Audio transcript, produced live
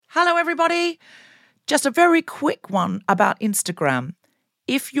Hello, everybody. Just a very quick one about Instagram.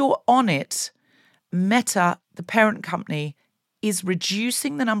 If you're on it, Meta, the parent company, is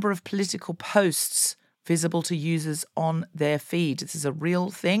reducing the number of political posts visible to users on their feed. This is a real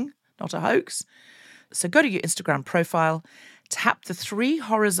thing, not a hoax. So go to your Instagram profile, tap the 3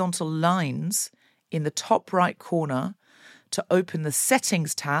 horizontal lines in the top right corner to open the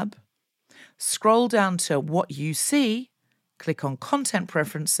Settings tab, scroll down to What You See, click on Content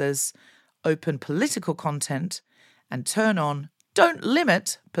Preferences, open Political Content, and turn on Don't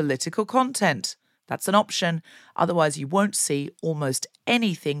Limit Political Content. That's an option. Otherwise, you won't see almost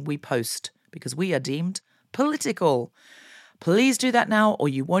anything we post because we are deemed political. Please do that now, or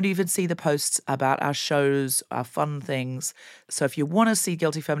you won't even see the posts about our shows, our fun things. So if you want to see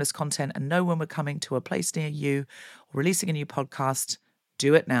Guilty Feminist content and know when we're coming to a place near you or releasing a new podcast,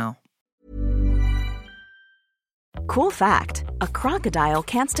 do it now. Cool fact, a crocodile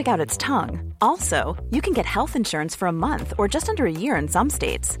can't stick out its tongue. Also, you can get health insurance for a month or just under a year in some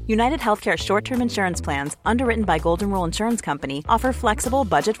states. United Healthcare short-term insurance plans, underwritten by Golden Rule Insurance Company, offer flexible,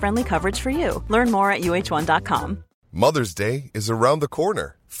 budget-friendly coverage for you. Learn more at uh1.com. Mother's Day is around the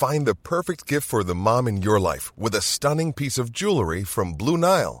corner. Find the perfect gift for the mom in your life with a stunning piece of jewelry from Blue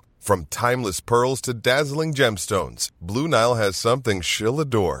Nile. From timeless pearls to dazzling gemstones, Blue Nile has something she'll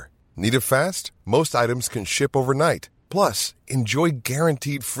adore. Need it fast? Most items can ship overnight. Plus, enjoy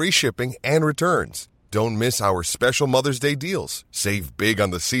guaranteed free shipping and returns. Don't miss our special Mother's Day deals. Save big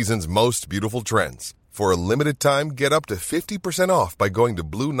on the season's most beautiful trends. For a limited time, get up to 50% off by going to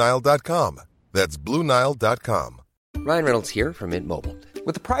BlueNile.com. That's BlueNile.com. Ryan Reynolds here from Mint Mobile.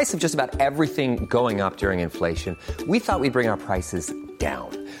 With the price of just about everything going up during inflation, we thought we'd bring our prices down.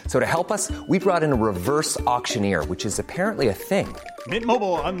 So to help us, we brought in a reverse auctioneer, which is apparently a thing. Mint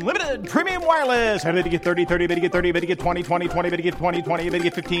Mobile Unlimited Premium Wireless. How to get 30, 30, bit to get 30, bit to get 20, 20, 20, bit to get 20, 20, bit to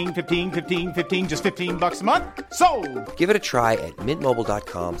get 15, 15, 15, 15, just $15 a month? Sold! Give it a try at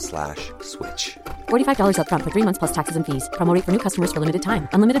mintmobile.com/switch. $45 up front for 3 months plus taxes and fees. Promo rate for new customers for limited time.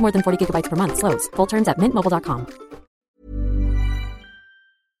 Unlimited more than 40 gigabytes per month. Slows full terms at mintmobile.com.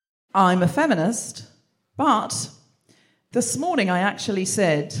 I'm a feminist, but this morning I actually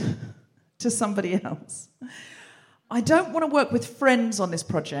said to somebody else, I don't want to work with friends on this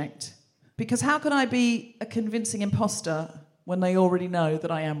project because how can I be a convincing imposter when they already know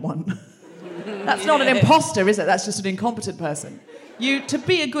that I am one? That's not an imposter, is it? That's just an incompetent person. To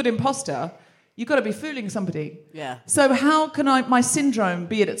be a good imposter, you've got to be fooling somebody. Yeah. So how can my syndrome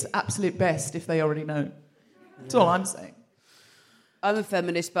be at its absolute best if they already know? That's all I'm saying. I'm a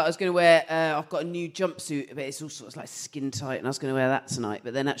feminist, but I was going to wear... I've got a new jumpsuit, but it's all sorts of like skin tight, and I was going to wear that tonight.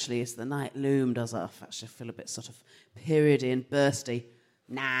 But then actually, as the night loomed, I was like, I actually feel a bit sort of periody and bursty.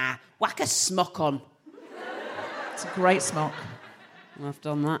 Nah, whack a smock on. It's a great smock. And I've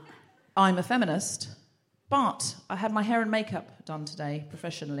done that. I'm a feminist, but I had my hair and makeup done today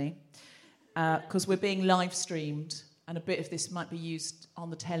professionally because we're being live streamed, and a bit of this might be used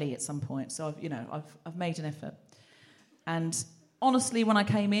on the telly at some point. So I've made an effort, and honestly, when I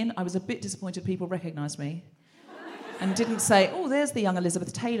came in, I was a bit disappointed people recognised me and didn't say, oh, there's the young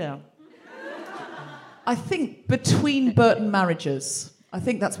Elizabeth Taylor. I think between Burton marriages, I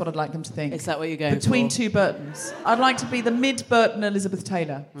think that's what I'd like them to think. Is that what you're going between for? Two Burtons. I'd like to be the mid-Burton Elizabeth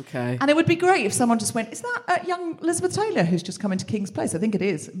Taylor. Okay. And it would be great if someone just went, is that young Elizabeth Taylor who's just come into King's Place? I think it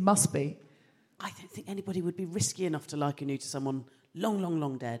is. It must be. I don't think anybody would be risky enough to liken you to someone long, long,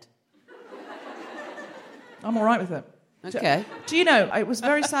 long dead. I'm all right with it. Okay. Do you know, it was a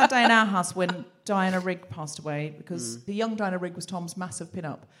very sad day in our house when Diana Rigg passed away because the young Diana Rigg was Tom's massive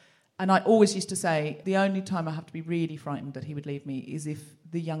pin-up. And I always used to say, the only time I have to be really frightened that he would leave me is if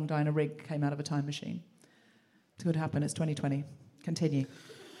the young Diana Rigg came out of a time machine. It could happen. It's 2020. Continue.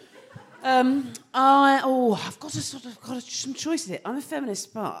 I've got some choices here. I'm a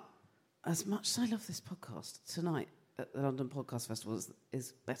feminist, but as much as I love this podcast, tonight at the London Podcast Festival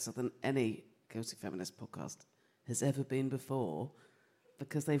is better than any Guilty Feminist podcast has ever been before,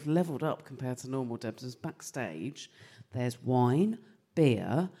 because they've levelled up compared to normal Debs. Backstage, there's wine,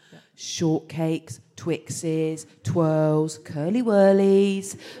 beer, shortcakes, Twixes, twirls, curly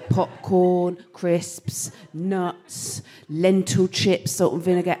whirlies, popcorn, crisps, nuts, lentil chips, salt and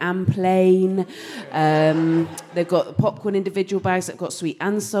vinegar and plain. They've got the popcorn individual bags that have got sweet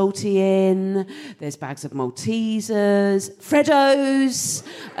and salty in. There's bags of Maltesers, Freddos,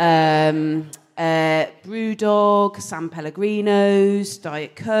 Brewdog, San Pellegrinos,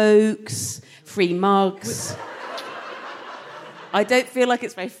 Diet Cokes, free mugs. I don't feel like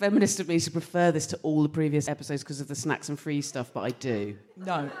it's very feminist of me to prefer this to all the previous episodes because of the snacks and free stuff, but I do.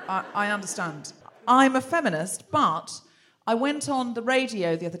 No, I understand. I'm a feminist, but I went on the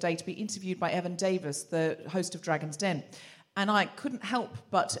radio the other day to be interviewed by Evan Davis, the host of Dragon's Den. And I couldn't help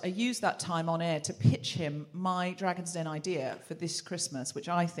but use that time on air to pitch him my Dragon's Den idea for this Christmas, which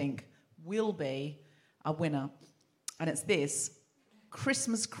I think will be a winner. And it's this: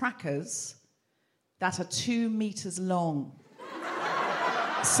 Christmas crackers that are 2 meters long.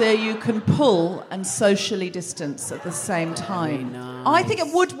 So you can pull and socially distance at the same time. Nice. I think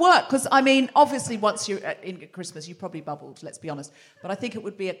it would work, because, I mean, obviously once you're in Christmas, you probably bubbled, let's be honest. But I think it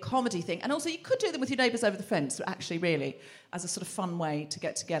would be a comedy thing. And also you could do them with your neighbours over the fence, actually, really, as a sort of fun way to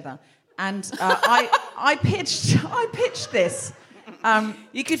get together. And I pitched this.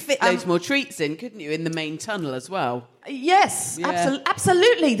 You could fit loads more treats in, couldn't you, in the main tunnel as well? Yes, Yeah.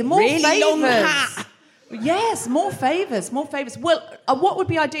 Absolutely. The more Really favours. long hat. Yes, more favours. Well, what would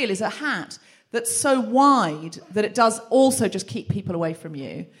be ideal is a hat that's so wide that it does also just keep people away from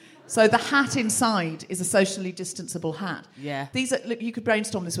you. So the hat inside is a socially distanceable hat. Yeah. Look, you could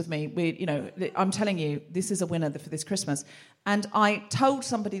brainstorm this with me. I'm telling you, this is a winner for this Christmas. And I told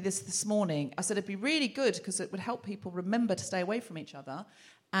somebody this morning. I said it'd be really good because it would help people remember to stay away from each other.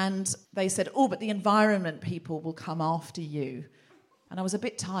 And they said, oh, but the environment people will come after you. And I was a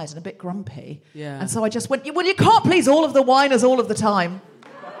bit tired and a bit grumpy. Yeah. And so I just went, well, you can't please all of the whiners all of the time.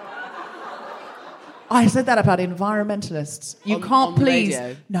 I said that about environmentalists. You can't please...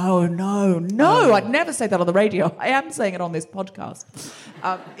 Radio. No. I'd never say that on the radio. I am saying it on this podcast.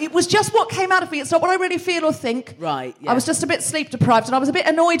 It was just what came out of me. It's not what I really feel or think. Right, yeah. I was just a bit sleep-deprived, and I was a bit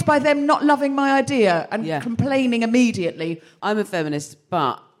annoyed by them not loving my idea and complaining immediately. I'm a feminist,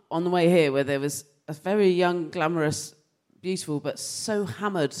 but on the way here, where there was a very young, glamorous, beautiful, but so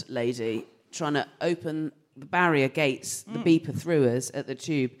hammered lady trying to open the barrier gates, the beeper through us at the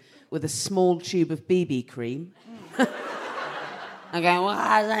tube, with a small tube of BB cream. I'm going,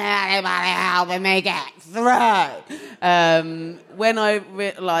 why isn't anybody helping me get through? When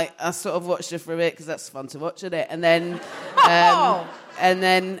I sort of watched her for a bit, because that's fun to watch, isn't it? And then, and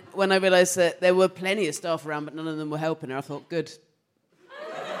then when I realised that there were plenty of staff around, but none of them were helping her, I thought, good.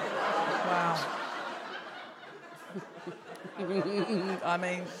 Wow. I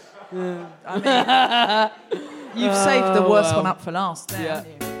mean, you've saved the worst one up for last there, haven't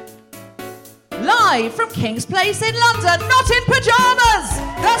you? Live from King's Place in London, not in pyjamas,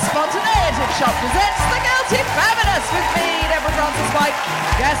 the Spontaneity Shop presents The Guilty Feminist with me, Deborah Francis-White,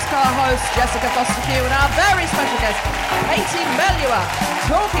 guest co-host Jessica Fostekew, and our very special guest, Katie Melua,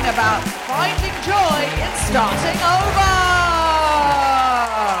 talking about finding joy in starting over.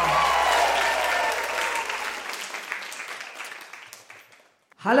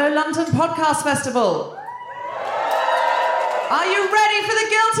 Hello, London Podcast Festival. Are you ready for The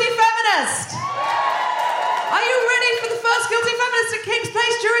Guilty Feminist? Are you ready for the first Guilty Feminist at King's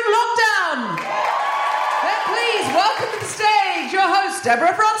Place during lockdown? Then please welcome to the stage your host,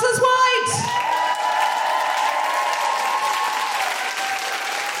 Deborah Francis-White.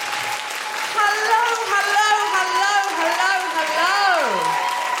 Hello.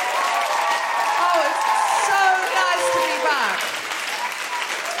 Oh, it's so nice to be back.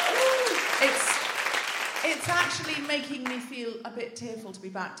 It's actually making me feel a bit tearful to be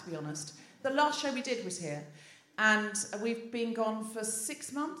back, to be honest. The last show we did was here, and we've been gone for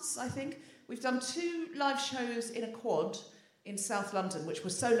 6 months, I think. We've done 2 live shows in a quad in South London, which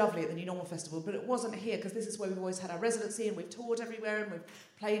was so lovely at the New Normal Festival, but it wasn't here because this is where we've always had our residency, and we've toured everywhere, and we've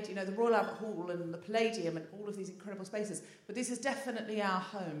played, the Royal Albert Hall and the Palladium and all of these incredible spaces. But this is definitely our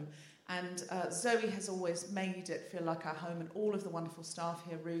home. And Zoe has always made it feel like our home, and all of the wonderful staff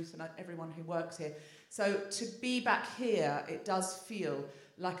here, Ruth and everyone who works here. So to be back here, it does feel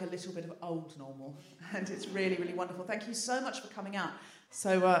like a little bit of old normal, and it's really, really wonderful. Thank you so much for coming out.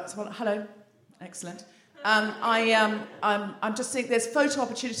 So hello, excellent. I'm just saying there's photo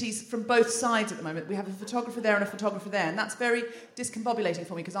opportunities from both sides at the moment. We have a photographer there and a photographer there, and that's very discombobulating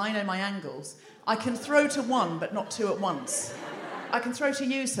for me because I know my angles. I can throw to one, but not 2 at once. I can throw to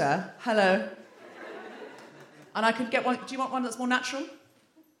you, sir. Hello. And I can get one. Do you want one that's more natural?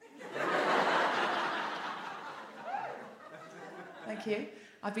 Thank you.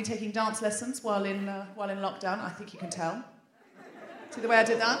 I've been taking dance lessons while in lockdown. I think you can tell. See the way I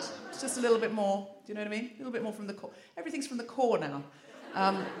did that? It's just a little bit more. Do you know what I mean? A little bit more from the core. Everything's from the core now.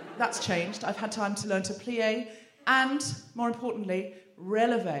 That's changed. I've had time to learn to plie and, more importantly,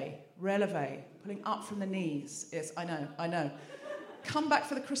 releve. Pulling up from the knees. Yes, I know. Come back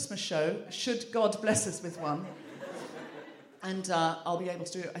for the Christmas show, should God bless us with one. And I'll be able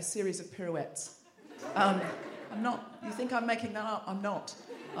to do a series of pirouettes. I'm not. You think I'm making that up? I'm not.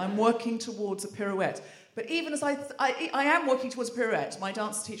 I'm working towards a pirouette. But even as I am working towards a pirouette, my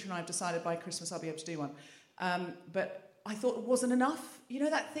dance teacher and I have decided by Christmas I'll be able to do one. But I thought it wasn't enough. You know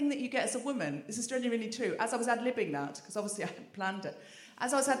that thing that you get as a woman? This is genuinely true. As I was ad-libbing that, because obviously I hadn't planned it,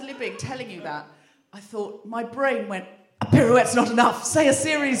 as I was ad-libbing telling you that, I thought, my brain went, a pirouette's not enough, say a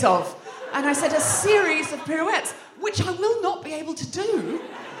series of. And I said, a series of pirouettes, which I will not be able to do.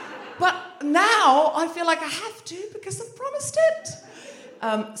 But now I feel like I have to because I've promised it.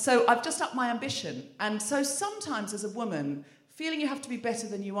 So I've just upped my ambition. And so sometimes as a woman, feeling you have to be better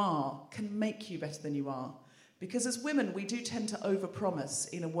than you are can make you better than you are. Because as women, we do tend to overpromise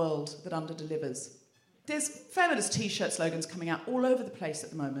in a world that underdelivers. There's feminist T-shirt slogans coming out all over the place at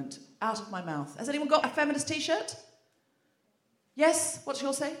the moment, out of my mouth. Has anyone got a feminist T-shirt? Yes? What's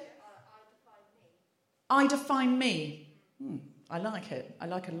yours say? I define me. I like it. I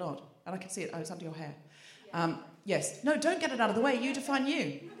like it a lot. And I can see it. Oh, it's under your hair. Yes. No, don't get it out of the way. You define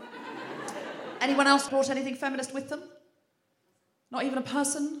you. Anyone else brought anything feminist with them? Not even a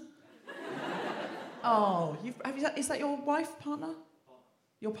person? Oh, is that your wife, partner?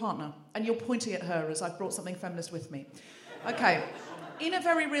 Your partner. And you're pointing at her as I've brought something feminist with me. Okay. In a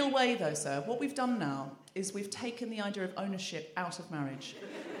very real way, though, sir, what we've done now is we've taken the idea of ownership out of marriage.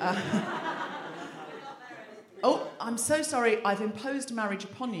 Oh, I'm so sorry, I've imposed marriage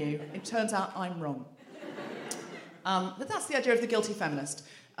upon you. It turns out I'm wrong. But that's the idea of the guilty feminist.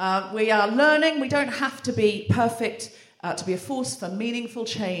 We are learning, we don't have to be perfect to be a force for meaningful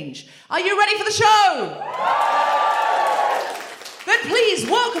change. Are you ready for the show? Then please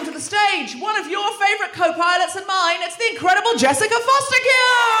welcome to the stage one of your favourite co-pilots and mine. It's the incredible Jessica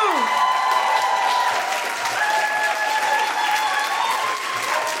Fostekew!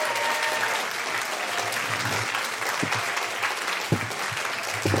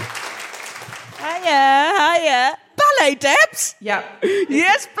 Hiya. Ballet, Debs? Yeah.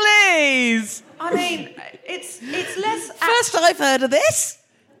 Yes, please. I mean, it's less... First I've heard of this.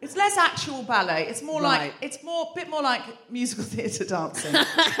 It's less actual ballet. It's more Right. like... It's more a bit more like musical theatre dancing.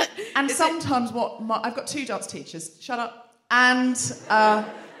 And sometimes I've got 2 dance teachers. Shut up. And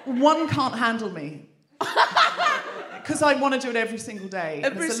one can't handle me. Because I want to do it every single day.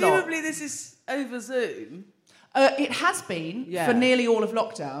 And presumably this is over Zoom. It has been for nearly all of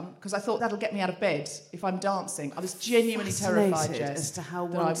lockdown, because I thought that'll get me out of bed if I'm dancing. I was genuinely terrified, Jess. As to how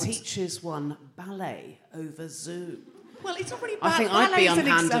one teaches one ballet over Zoom. Well, it's not really I think I'd be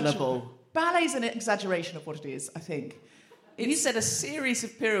unhandleable. Ballet's an exaggeration of what it is, I think. You said a series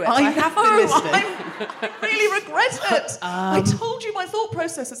of pirouettes. I have been listening. I really regret it. I told you my thought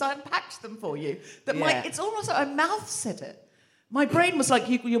processes. I unpacked them for you. It's almost like my mouth said it. My brain was like,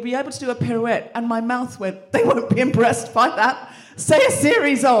 you'll be able to do a pirouette, and my mouth went, they won't be impressed by that. Say a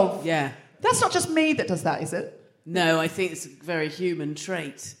series of. Yeah. That's not just me that does that, is it? No, I think it's a very human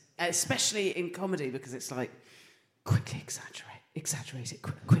trait, especially in comedy, because it's like, quickly exaggerate it,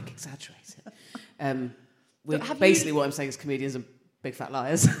 quick exaggerate it. What I'm saying is comedians are big fat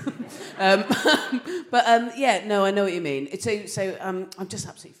liars. I know what you mean. So I'm just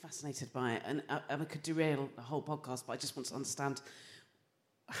absolutely fascinated by it, and I could derail the whole podcast, but I just want to understand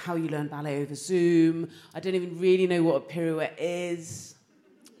how you learn ballet over Zoom. I don't even really know what a pirouette is.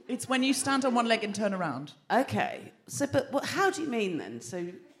 It's when you stand on one leg and turn around. Okay. So, but how do you mean then? So.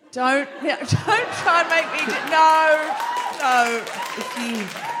 Don't try and make me...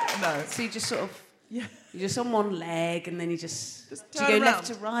 No. So you just sort of... Yeah. You're just on one leg, and then you just do you go around. left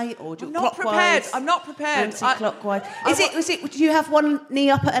to right, or do you clockwise? I'm not prepared. Anti-clockwise. Do you have one knee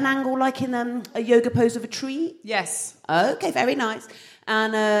up at an angle, like in a yoga pose of a tree? Yes. Okay, very nice.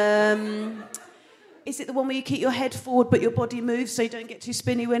 And is it the one where you keep your head forward but your body moves so you don't get too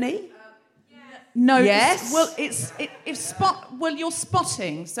spinny-winny? No. Yes. You're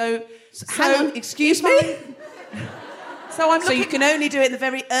spotting. So hang on. Excuse me. So you can only do it in the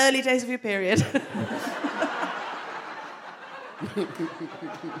very early days of your period.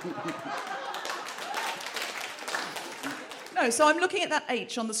 No, so I'm looking at that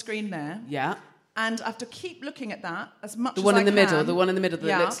H on the screen there. Yeah. And I have to keep looking at that as much as I can. The one in the middle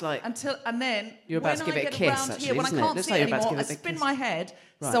that looks like... And then... You're about to give it a kiss, actually, when I can't see it anymore, I spin my head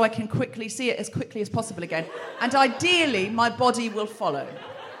so I can quickly see it as quickly as possible again. And ideally, my body will follow.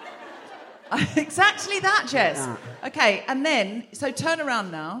 Exactly that, Jess. Yeah. Okay, and then... So turn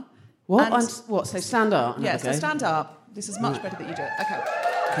around now. What? So stand up? Yeah, so stand up. This is much better that you do it. Okay.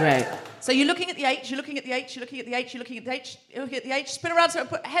 Great. So you're looking at the H, you're looking at the H, you're looking at the H, you're looking at the H, you're looking at the H, spin around, so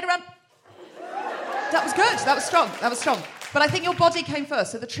put head around. That was good, that was strong. But I think your body came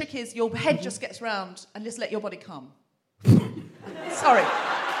first, so the trick is your head just gets round and just let your body come. Sorry.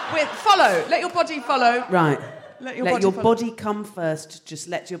 Follow, let your body follow. Right. Let your body come first, just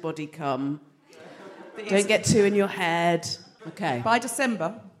let your body come. Don't get too in your head. Okay. By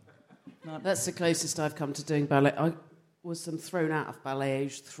December. That's the closest I've come to doing ballet. was thrown out of ballet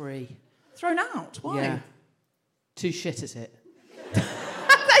aged 3. Thrown out? Why? Yeah. Too shit at it. They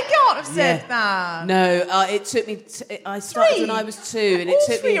can't have said that. No, it took me... I started when I was 2, and it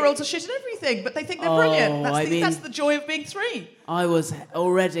took me... All 3-year-olds are shit at everything, but they think they're brilliant. That's the joy of being 3. I was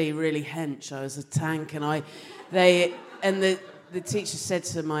already really hench. I was a tank, and the teacher said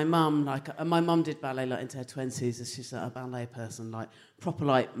to my mum, my mum did ballet into her 20s, and she's a ballet person,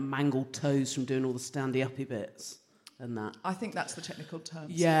 proper mangled toes from doing all the standy-uppy bits and that. I think that's the technical term.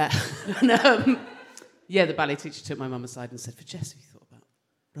 Yeah. And, the ballet teacher took my mum aside and said, "For Jess, have you thought about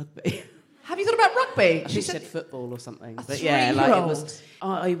rugby?" Have you thought about rugby? She said football or something. A But 3-year-old.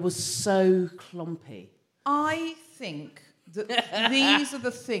 I was so clumpy. I think that these are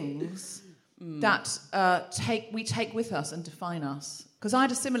the things that we take with us and define us. Because I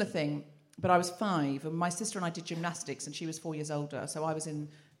had a similar thing, but I was 5, and my sister and I did gymnastics, and she was 4 years older, so I was in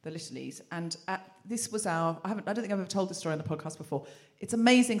the Littlies. And this was I don't think I've ever told this story on the podcast before. It's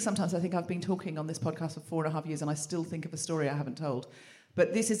amazing sometimes. I think I've been talking on this podcast for 4.5 years, and I still think of a story I haven't told.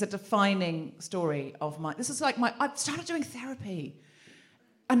 But this is a defining story of this is I've started doing therapy.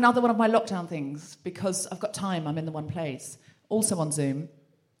 Another one of my lockdown things, because I've got time, I'm in the one place, also on Zoom.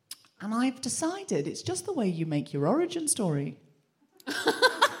 And I've decided it's just the way you make your origin story.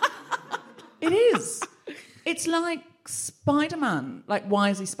 It is. It's like Spider-Man. Why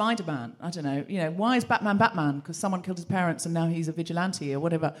is he Spider-Man? I don't know. Why is Batman Batman? Because someone killed his parents and now he's a vigilante or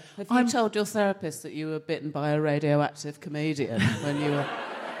whatever. Have you told your therapist that you were bitten by a radioactive comedian when you were a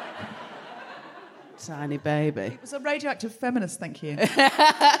tiny baby? It was a radioactive feminist, thank you. That's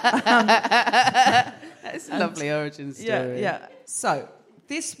a lovely origin story. Yeah. So,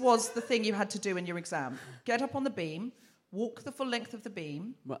 this was the thing you had to do in your exam. Get up on the beam, walk the full length of the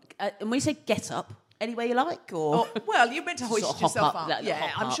beam. Right. And when you say get up, any way you like, or you're meant to hoist yourself up.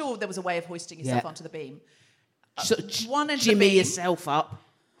 I'm sure there was a way of hoisting yourself onto the beam. One end jimmy of the beam, yourself up.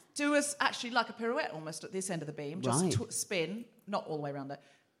 Do us actually like a pirouette almost at this end of the beam. Just spin, not all the way around it.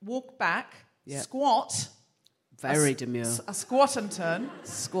 Walk back, squat. Very demure. A squat and turn.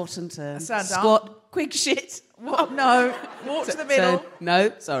 Squat and turn. Stand up. Squat. Quick shit. No. Walk to the middle. Turn.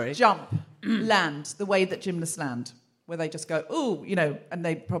 No, sorry. Jump. Land. The way that gymnasts land. Where they just go, ooh, and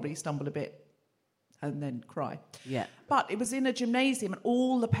they probably stumble a bit and then cry. Yeah. But it was in a gymnasium and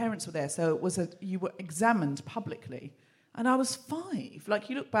all the parents were there. So it was you were examined publicly. And I was 5.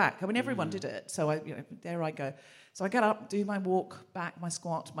 You look back. I mean, everyone did it. So there I go. So I get up, do my walk back, my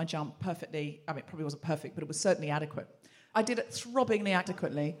squat, my jump perfectly. I mean, it probably wasn't perfect, but it was certainly adequate. I did it throbbingly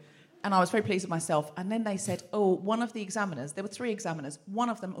adequately, and I was very pleased with myself. And then they said, one of the examiners, there were 3 examiners, one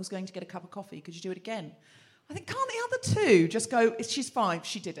of them was going to get a cup of coffee. Could you do it again? I think, can't the other 2 just go, she's 5,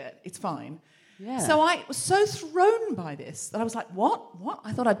 she did it, it's fine. Yeah. So I was so thrown by this that I was like, what?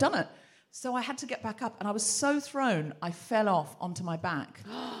 I thought I'd done it. So I had to get back up, and I was so thrown, I fell off onto my back.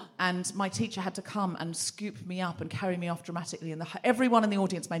 And my teacher had to come and scoop me up and carry me off dramatically, and everyone in the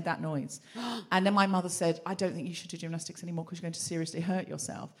audience made that noise. And then my mother said, I don't think you should do gymnastics anymore because you're going to seriously hurt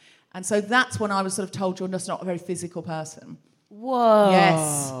yourself. And so that's when I was sort of told you're just not a very physical person. Whoa.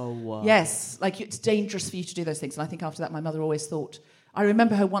 Yes. Yes. It's dangerous for you to do those things. And I think after that, my mother always thought... I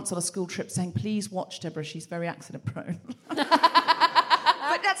remember her once on a school trip saying, please watch Deborah, she's very accident prone.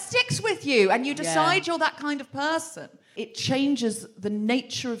 But that sticks with you, and you decide you're that kind of person. It changes the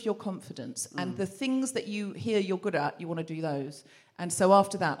nature of your confidence, and the things that you hear you're good at, you want to do those. And so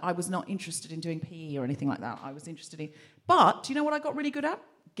after that, I was not interested in doing PE or anything like that. I was interested in... But do you know what I got really good at?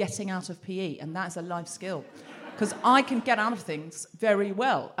 Getting out of PE, and that is a life skill. Because I can get out of things very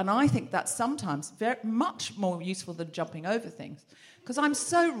well, and I think that's sometimes very much more useful than jumping over things. Because I'm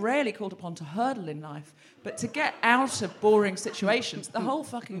so rarely called upon to hurdle in life, but to get out of boring situations the whole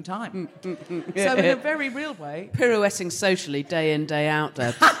fucking time. So in a very real way... Pirouetting socially, day in, day out,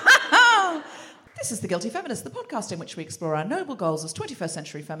 Deb. This is The Guilty Feminist, the podcast in which we explore our noble goals as 21st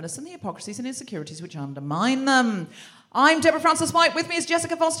century feminists and the hypocrisies and insecurities which undermine them. I'm Deborah Frances White, with me is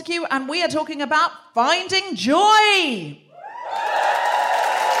Jessica Fostekew, and we are talking about finding joy!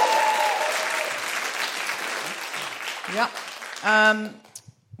 Yep.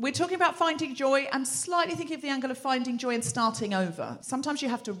 We're talking about finding joy and slightly thinking of the angle of finding joy and starting over. Sometimes you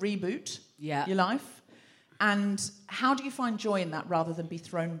have to reboot your life. And how do you find joy in that rather than be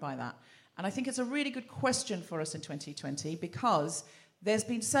thrown by that? And I think it's a really good question for us in 2020 because there's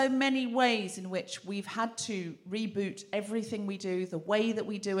been so many ways in which we've had to reboot everything we do, the way that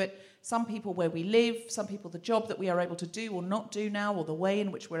we do it. Some people where we live, some people the job that we are able to do or not do now, or the way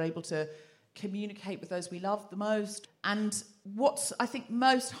in which we're able to communicate with those we love the most. And what's, I think,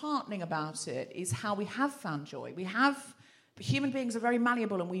 most heartening about it is how we have found joy. human beings are very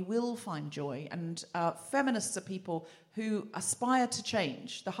malleable and we will find joy. And feminists are people who aspire to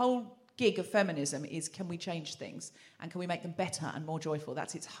change. The whole gig of feminism is, can we change things and can we make them better and more joyful?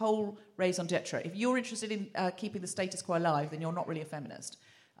 That's its whole raison d'etre. If you're interested in keeping the status quo alive, then you're not really a feminist.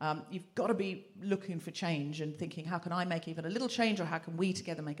 You've got to be looking for change and thinking, how can I make even a little change, or how can we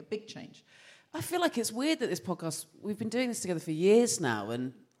together make a big change? I feel like it's weird that this podcast, we've been doing this together for years now,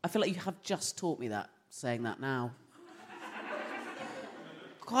 and I feel like you have just taught me that, saying that now.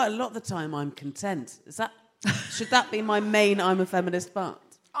 Quite a lot of the time I'm content. Should that be my main I'm a feminist but?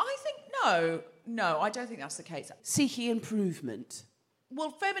 I think no, I don't think that's the case. Seeking improvement. Well,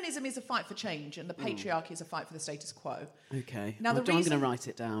 feminism is a fight for change, and the patriarchy is a fight for the status quo. Okay. Now, I'm going to write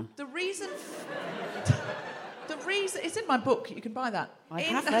it down. The reason it's in my book. You can buy that. I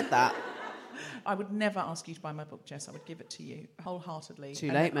have read that. I would never ask you to buy my book, Jess. I would give it to you wholeheartedly.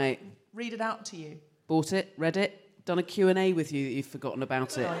 Too late, mate. Read it out to you. Bought it, read it, done a Q&A with you that you've forgotten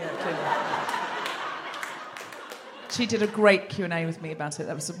about it. Oh, yeah, clearly. She did a great Q&A with me about it.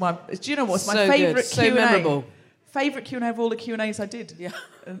 That was do you know what's my favourite Q&A? So memorable. Favourite Q&A of all the Q&As I did. Yeah.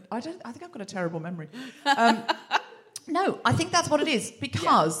 I think I've got a terrible memory. No, I think that's what it is.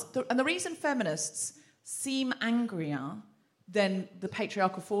 Because, the reason feminists seem angrier than the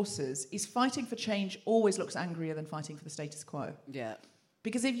patriarchal forces is fighting for change always looks angrier than fighting for the status quo. Yeah.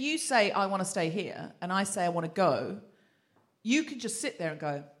 Because if you say, I want to stay here, and I say, I want to go, you could just sit there and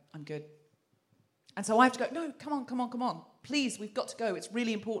go, I'm good. And so I have to go, no, come on. Please, we've got to go. It's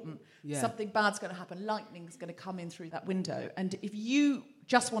really important. Yeah. Something bad's going to happen. Lightning's going to come in through that window. And if you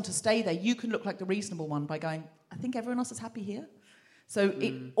just want to stay there, you can look like the reasonable one by going, I think everyone else is happy here. So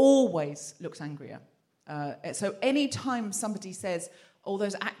it always looks angrier. So any time somebody says, oh,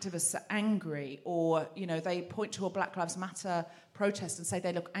 those activists are angry, or, they point to a Black Lives Matter protest and say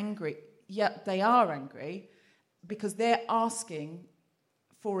they look angry, yeah, they are angry because they're asking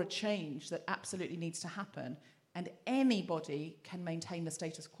for a change that absolutely needs to happen, and anybody can maintain the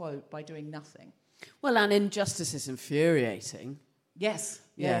status quo by doing nothing. Well, and injustice is infuriating. Yes.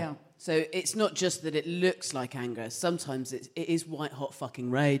 Yeah. So it's not just that it looks like anger. Sometimes it is white-hot fucking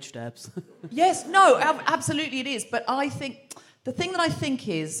rage, Debs. Yes, no, absolutely it is. But I think, the thing that I think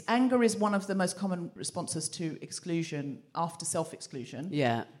is, anger is one of the most common responses to exclusion after self-exclusion.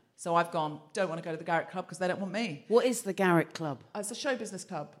 Yeah. So I've gone, don't want to go to the Garrick Club because they don't want me. What is the Garrick Club? It's a show business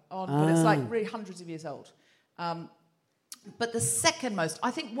club, but it's like really hundreds of years old. But the second most, I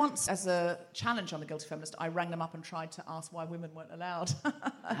think once as a challenge on The Guilty Feminist, I rang them up and tried to ask why women weren't allowed.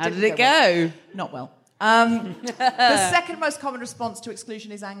 How did it go? Well. Not well. The second most common response to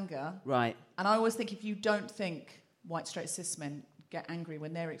exclusion is anger. Right. And I always think if you don't think white, straight, cis men get angry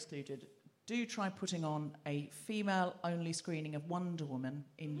when they're excluded, do try putting on a female-only screening of Wonder Woman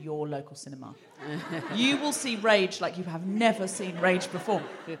in your local cinema. You will see rage like you have never seen rage before,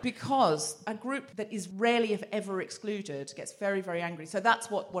 because a group that is rarely, if ever, excluded gets very, very angry. So that's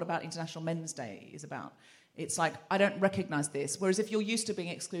what About International Men's Day is about. It's like, I don't recognise this, whereas if you're used to being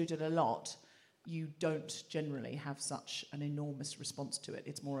excluded a lot, you don't generally have such an enormous response to it.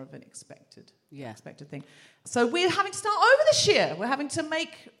 It's more of an expected thing. So we're having to start over this year. We're having to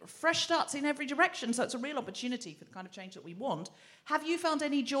make fresh starts in every direction. So it's a real opportunity for the kind of change that we want. Have you found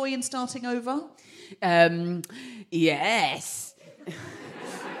any joy in starting over? Yes.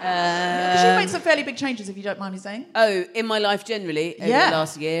 Because you've made some fairly big changes, if you don't mind me saying. Oh, in my life generally, over the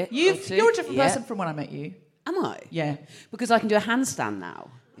last year. You're a different person from when I met you. Am I? Yeah. Because I can do a handstand now.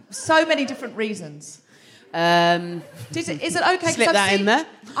 So many different reasons. Is it okay? Slip that in there.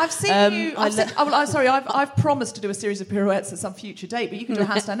 I've seen you. I've promised to do a series of pirouettes at some future date, but you can do a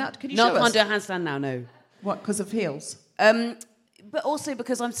handstand now. Can you show us? No, I can't do a handstand now. No. What? Because of heels? But also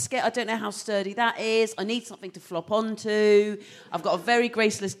because I'm scared. I don't know how sturdy that is. I need something to flop onto. I've got a very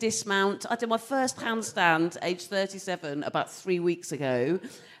graceless dismount. I did my first handstand, age 37, about 3 weeks ago.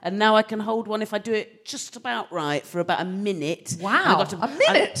 And now I can hold one if I do it just about right for about a minute. Wow, a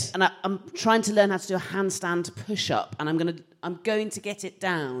minute? I'm trying to learn how to do a handstand push-up, and I'm going to get it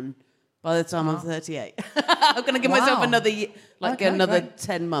down by the time I'm 38. I'm going to give myself another year, another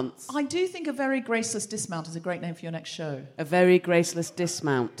 10 months. I do think a very graceless dismount is a great name for your next show. A very graceless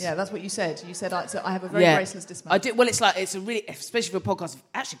dismount. Yeah, that's what you said. You said I have a very graceless dismount. I do. Well, it's a really, especially for a podcast.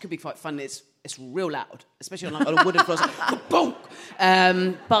 Actually, it could be quite fun. It's real loud, especially on a wooden floor. It's like,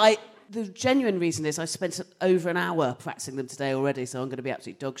 bonk. But the genuine reason is I spent over an hour practicing them today already, so I'm going to be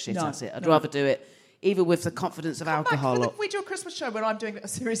absolute dog shit at it. I'd rather do it, even with the confidence of alcohol. If we do a Christmas show where I'm doing a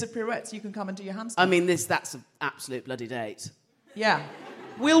series of pirouettes, you can come and do your handstand. I mean, that's an absolute bloody date. Yeah.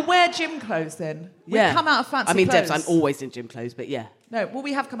 We'll wear gym clothes then. We'll come out of fancy clothes. Debs, I'm always in gym clothes, but yeah. No, well,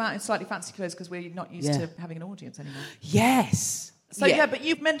 we have come out in slightly fancy clothes because we're not used to having an audience anymore. Yes. So, yeah, but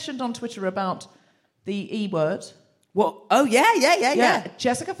you've mentioned on Twitter about the E word. What? Oh, yeah.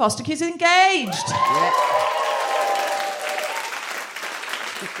 Jessica Fostekew is engaged. Yeah.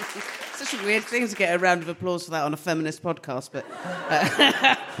 Such a weird thing to get a round of applause for that on a feminist podcast, but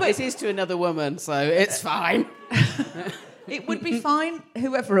it is to another woman, so it's fine. It would be fine,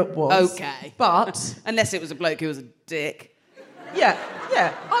 whoever it was. Okay. But... Unless it was a bloke who was a dick. Yeah.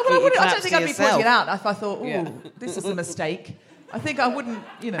 I don't think I'd be yourself. pointing it out if I thought, this is a mistake. I think I wouldn't,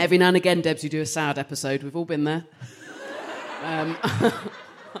 Every now and again, Debs, you do a sad episode. We've all been there.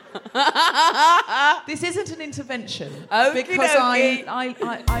 This isn't an intervention. Because I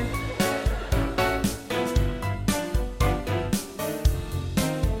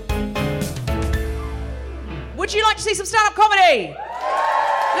Would you like to see some stand-up comedy?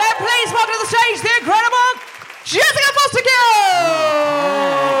 Then please welcome to the stage the incredible Jessica Fostekew!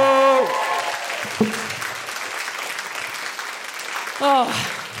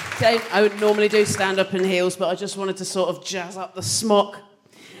 I would normally do stand-up in heels, but I just wanted to sort of jazz up the smock.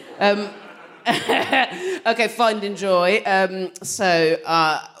 Okay, finding joy.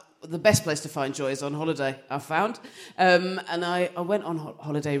 The best place to find joy is on holiday, I found. And I went on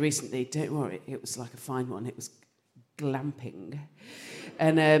holiday recently. Don't worry, it was like a fine one. It was glamping.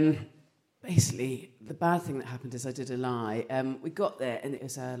 And basically, the bad thing that happened is I did a lie. We got there, and it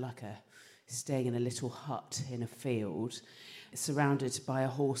was staying in a little hut in a field, surrounded by a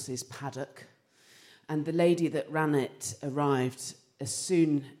horse's paddock. And the lady that ran it arrived as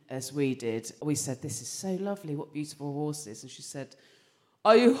soon as we did. We said, "This is so lovely, what beautiful horses." And she said,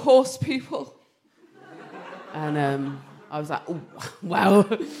 "Are you horse people?" And I was like, "Oh, wow."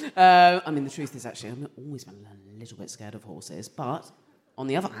 The truth is actually, I've always been a little bit scared of horses, but on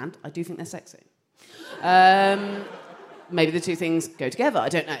the other hand, I do think they're sexy. Maybe the two things go together, I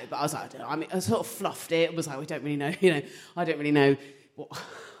don't know. But I was like, I sort of fluffed it. I was like, we don't really know, I don't really know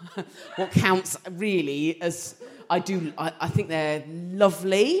what counts really as... I think they're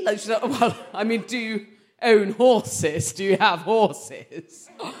lovely. Do you own horses? Do you have horses?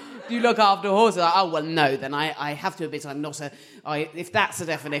 Do you look after horses? Like, oh, well, no, then I have to admit I'm not if that's a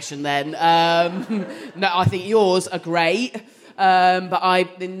definition, then... no, I think yours are great. But I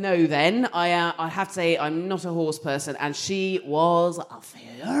have to say I'm not a horse person, and she was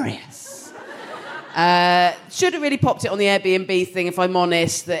furious. Should have really popped it on the Airbnb thing, if I'm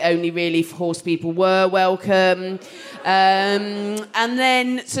honest, that only really horse people were welcome. And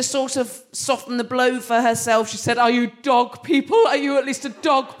then to sort of soften the blow for herself, she said, "Are you dog people? Are you at least a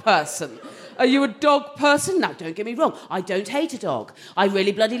dog person? Are you a dog person?" Now, don't get me wrong. I don't hate a dog. I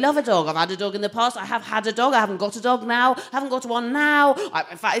really bloody love a dog. I've had a dog in the past. I have had a dog. I haven't got a dog now. I haven't got one now.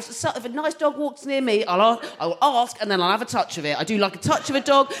 In fact, if a nice dog walks near me, I will ask, and then I'll have a touch of it. I do like a touch of a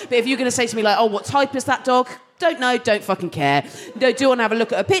dog, but if you're going to say to me, like, "Oh, what type is that dog?" Don't know, don't fucking care. Do you want to have a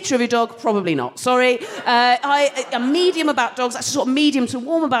look at a picture of your dog? Probably not, sorry. I'm medium about dogs, that's sort of medium to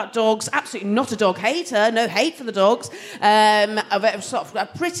warm about dogs, absolutely not a dog hater, no hate for the dogs. Sort of a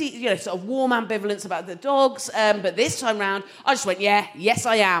pretty, sort of warm ambivalence about the dogs, but this time round, I just went, yes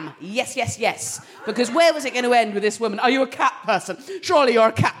I am, yes. Because where was it going to end with this woman? "Are you a cat person?" Surely you're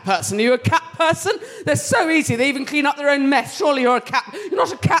a cat person. Are you a cat person? They're so easy, they even clean up their own mess. Surely you're a cat. You're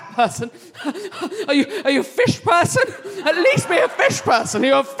not a cat person. Are you a fish person? At least be a fish person.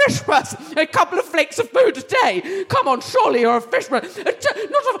 You're a fish person. A couple of flakes of food a day. Come on, surely you're a fish person.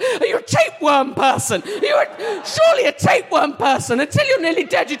 Are you a tapeworm person? Surely a tapeworm person. Until you're nearly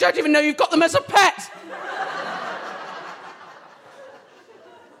dead, you don't even know you've got them as a pet.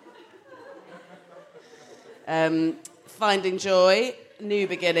 Finding joy, new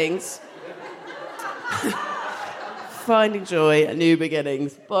beginnings. Finding joy and new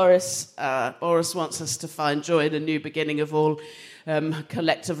beginnings. Boris wants us to find joy in a new beginning of all.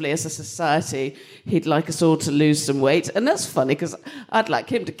 Collectively as a society, he'd like us all to lose some weight, and that's funny because I'd like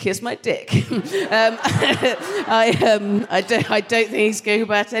him to kiss my dick. I don't think he's going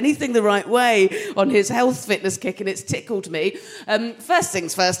about anything the right way on his health fitness kick, and it's tickled me. First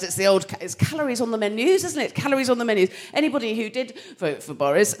things first, it's calories on the menus, isn't it? Calories on the menus. Anybody who did vote for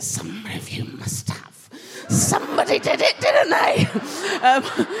Boris, some of you must have. Somebody did it, didn't they?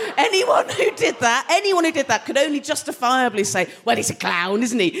 Anyone who did that could only justifiably say, "Well, he's a clown,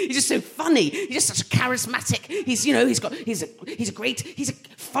 isn't he? He's just so funny. He's just such a charismatic. He's a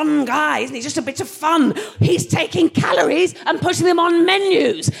fun guy, isn't he? Just a bit of fun. He's taking calories and putting them on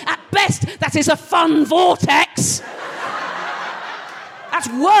menus. At best, that is a fun vortex."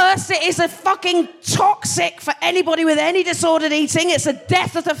 That's worse. It is a fucking toxic for anybody with any disordered eating. It's a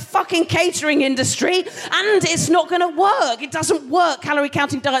death of the fucking catering industry, and it's not going to work. It doesn't work. Calorie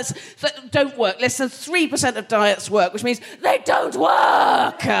counting diets don't work. Less than 3% of diets work, which means they don't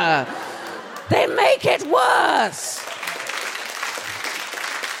work. They make it worse.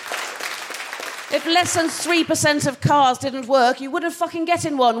 If less than 3% of cars didn't work, you wouldn't fucking get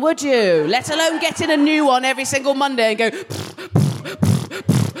in one, would you? Let alone get in a new one every single Monday and go,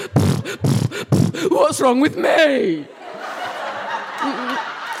 what's wrong with me?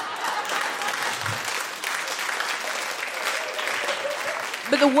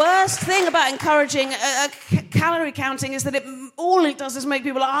 But the worst thing about encouraging calorie counting is that all it does is make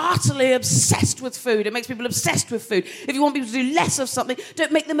people utterly obsessed with food. It makes people obsessed with food. If you want people to do less of something,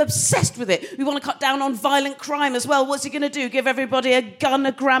 don't make them obsessed with it. We want to cut down on violent crime as well. What's he going to do? Give everybody a gun,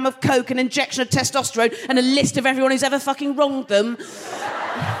 a gram of coke, an injection of testosterone, and a list of everyone who's ever fucking wronged them?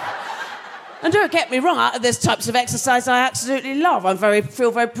 And don't get me wrong, there's types of exercise I absolutely love. I feel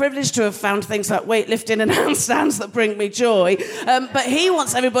very privileged to have found things like weightlifting and handstands that bring me joy. But he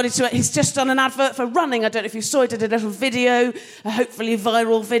wants everybody to... He's just done an advert for running. I don't know if you saw it. He did a little video, a hopefully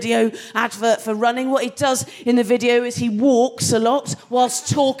viral video advert for running. What he does in the video is he walks a lot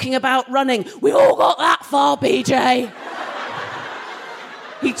whilst talking about running. We all got that far, BJ.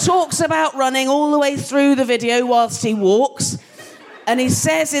 He talks about running all the way through the video whilst he walks. And he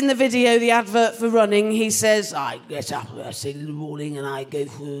says in the video, the advert for running, he says, I get up first thing in the morning and I go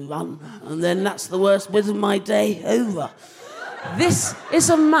for a run, and then that's the worst bit of my day over. This is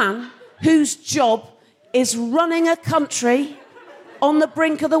a man whose job is running a country on the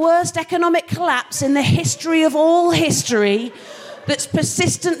brink of the worst economic collapse in the history of all history, that's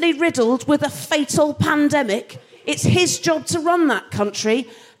persistently riddled with a fatal pandemic. It's his job to run that country,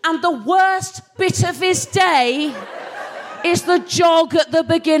 and the worst bit of his day is the jog at the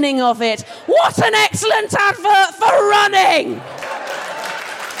beginning of it. What an excellent advert for running!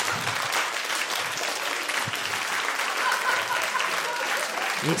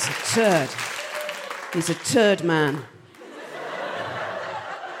 He's a turd. He's a turd man.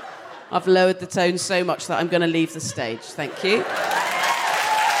 I've lowered the tone so much that I'm going to leave the stage. Thank you.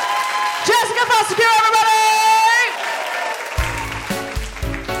 Jessica Fostekew, everybody!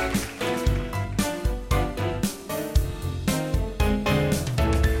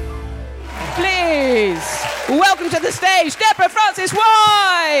 Please, welcome to the stage, Deborah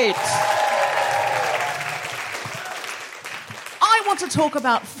Frances-White! I want to talk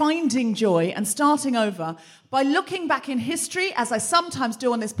about finding joy and starting over by looking back in history, as I sometimes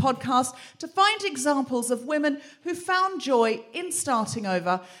do on this podcast, to find examples of women who found joy in starting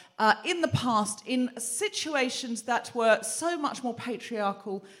over in the past, in situations that were so much more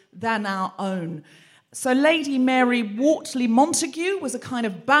patriarchal than our own. So Lady Mary Wortley Montagu was a kind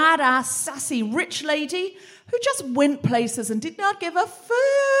of badass, sassy, rich lady who just went places and did not give a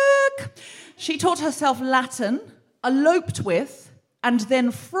fuck. She taught herself Latin, eloped with, and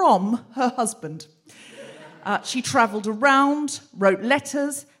then from her husband. She travelled around, wrote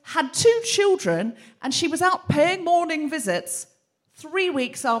letters, had 2 children, and she was out paying morning visits 3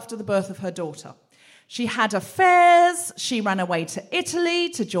 weeks after the birth of her daughter. She had affairs, she ran away to Italy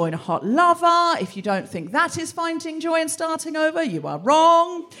to join a hot lover. If you don't think that is finding joy and starting over, you are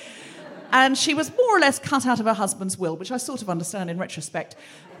wrong. And she was more or less cut out of her husband's will, which I sort of understand in retrospect.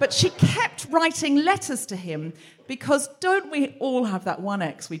 But she kept writing letters to him because don't we all have that one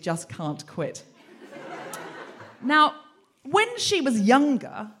ex we just can't quit? Now, when she was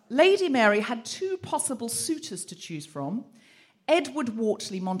younger, Lady Mary had 2 possible suitors to choose from, Edward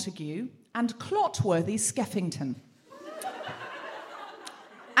Wortley Montagu and Clotworthy Skeffington.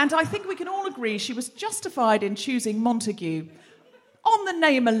 And I think we can all agree she was justified in choosing Montagu on the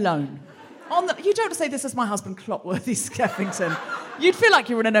name alone. You don't say, this is my husband, Clotworthy Skeffington. You'd feel like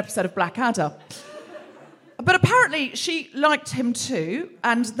you were in an episode of Blackadder. But apparently she liked him too,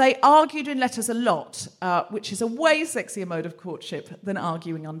 and they argued in letters a lot, which is a way sexier mode of courtship than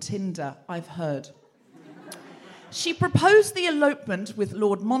arguing on Tinder, I've heard. She proposed the elopement with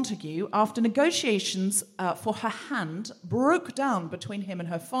Lord Montagu after negotiations for her hand broke down between him and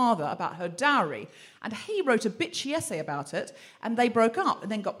her father about her dowry. And he wrote a bitchy essay about it, and they broke up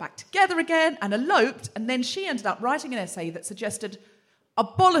and then got back together again and eloped, and then she ended up writing an essay that suggested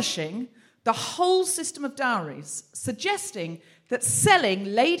abolishing the whole system of dowries, suggesting that selling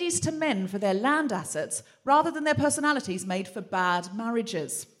ladies to men for their land assets rather than their personalities made for bad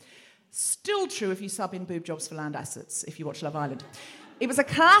marriages. Still true if you sub in boob jobs for land assets, if you watch Love Island. It was a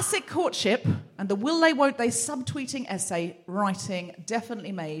classic courtship, and the will they, won't they subtweeting essay writing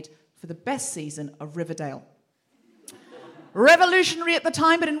definitely made for the best season of Riverdale. Revolutionary at the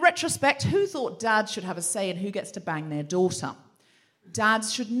time, but in retrospect, who thought dads should have a say in who gets to bang their daughter?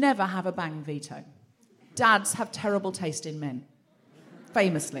 Dads should never have a bang veto. Dads have terrible taste in men.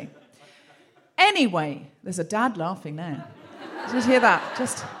 Famously. Anyway, there's a dad laughing there. Did you hear that?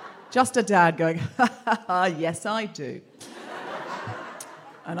 Just a dad going, yes, I do.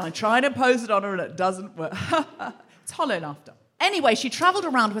 And I try to impose it on her and it doesn't work. It's hollow laughter. Anyway, she travelled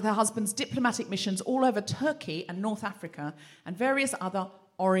around with her husband's diplomatic missions all over Turkey and North Africa and various other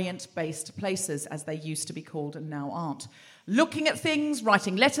Orient-based places, as they used to be called and now aren't. Looking at things,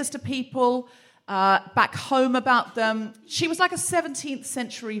 writing letters to people, back home about them. She was like a 17th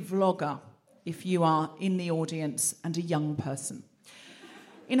century vlogger, if you are in the audience and a young person.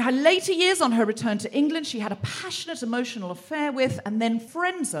 In her later years, on her return to England, she had a passionate emotional affair with and then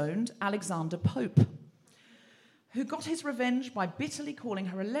friend-zoned Alexander Pope, who got his revenge by bitterly calling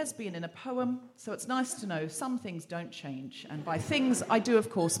her a lesbian in a poem. So it's nice to know some things don't change. And by things, I do, of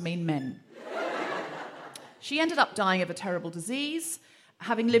course, mean men. She ended up dying of a terrible disease,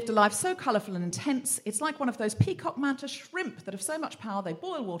 having lived a life so colourful and intense, it's like one of those peacock mantis shrimp that have so much power they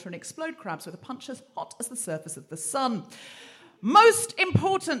boil water and explode crabs with a punch as hot as the surface of the sun. Most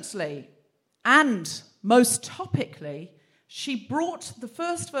importantly, and most topically, she brought the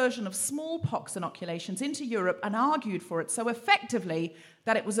first version of smallpox inoculations into Europe and argued for it so effectively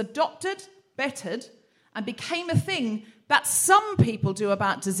that it was adopted, bettered, and became a thing that some people do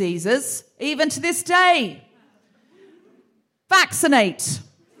about diseases, even to this day. Vaccinate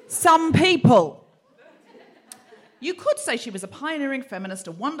some people. You could say she was a pioneering feminist,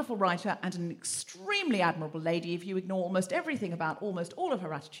 a wonderful writer, and an extremely admirable lady if you ignore almost everything about almost all of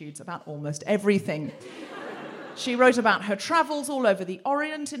her attitudes about almost everything. She wrote about her travels all over the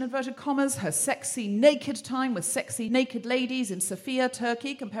Orient, in inverted commas, her sexy naked time with sexy naked ladies in Sofia,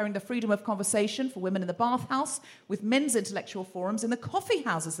 Turkey, comparing the freedom of conversation for women in the bathhouse with men's intellectual forums in the coffee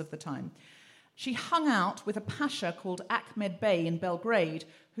houses of the time. She hung out with a pasha called Ahmed Bey in Belgrade,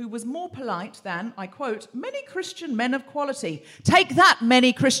 who was more polite than, I quote, many Christian men of quality. Take that,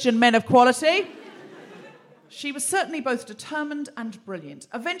 many Christian men of quality. She was certainly both determined and brilliant.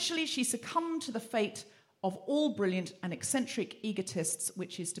 Eventually, she succumbed to the fate of all brilliant and eccentric egotists,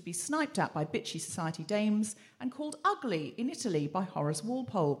 which is to be sniped at by bitchy society dames and called ugly in Italy by Horace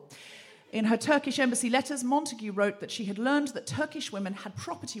Walpole. In her Turkish embassy letters, Montagu wrote that she had learned that Turkish women had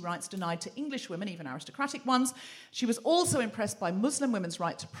property rights denied to English women, even aristocratic ones. She was also impressed by Muslim women's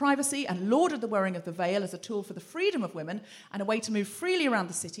right to privacy and lauded the wearing of the veil as a tool for the freedom of women and a way to move freely around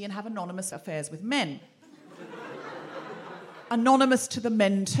the city and have anonymous affairs with men. Anonymous to the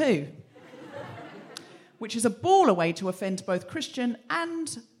men too, which is a baller way to offend both Christian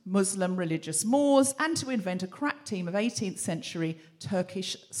and Muslim religious Moors and to invent a crack team of 18th century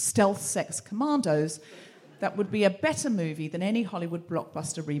Turkish stealth sex commandos that would be a better movie than any Hollywood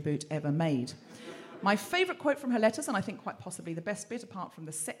blockbuster reboot ever made. My favourite quote from her letters, and I think quite possibly the best bit apart from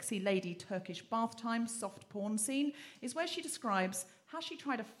the sexy lady Turkish bath time soft porn scene, is where she describes how she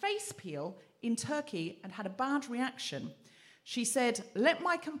tried a face peel in Turkey and had a bad reaction. She said, "Let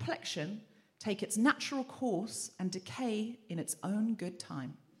my complexion take its natural course and decay in its own good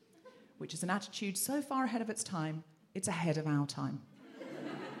time," which is an attitude so far ahead of its time, it's ahead of our time.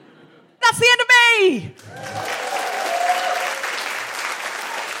 That's the end of me!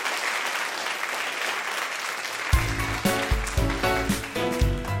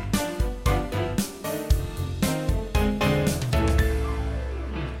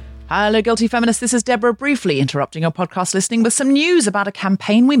 Hello, Guilty Feminists. This is Deborah, briefly interrupting your podcast listening with some news about a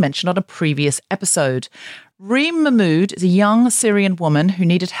campaign we mentioned on a previous episode. Reem Mahmood is a young Syrian woman who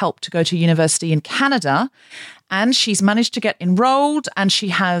needed help to go to university in Canada, and she's managed to get enrolled and she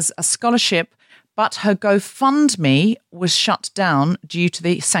has a scholarship, but her GoFundMe was shut down due to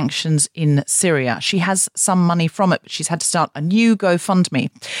the sanctions in Syria. She has some money from it, but she's had to start a new GoFundMe.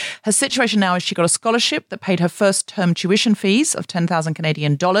 Her situation now is she got a scholarship that paid her first term tuition fees of 10,000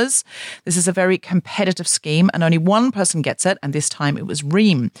 Canadian dollars. This is a very competitive scheme and only one person gets it, and this time it was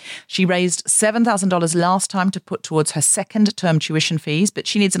Reem. She raised $7,000 last time to put towards her second term tuition fees, but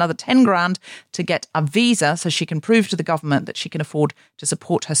she needs another 10 grand to get a visa so she can prove to the government that she can afford to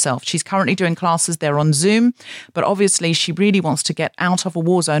support herself. She's currently doing classes there on Zoom, but obviously she really wants to get out of a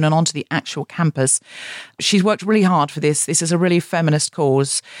war zone and onto the actual campus. She's worked really hard for this. This is a really feminist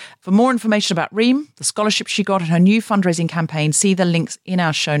cause. For more information about Reem, the scholarship she got, and her new fundraising campaign, see the links in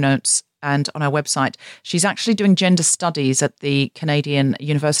our show notes and on our website. She's actually doing gender studies at the Canadian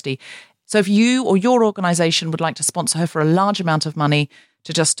University. So if you or your organisation would like to sponsor her for a large amount of money,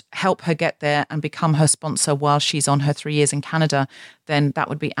 to just help her get there and become her sponsor while she's on her 3 years in Canada, then that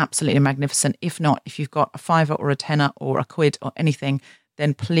would be absolutely magnificent. If not, if you've got a fiver or a tenner or a quid or anything,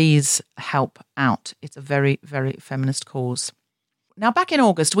 then please help out. It's a very, very feminist cause. Now, back in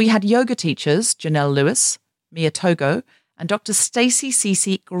August, we had yoga teachers Janelle Lewis, Mia Togo, and Dr. Stacey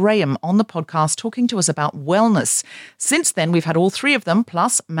Cece Graham on the podcast talking to us about wellness. Since then, we've had all three of them,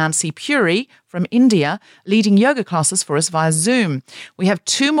 plus Mansi Puri from India, leading yoga classes for us via Zoom. We have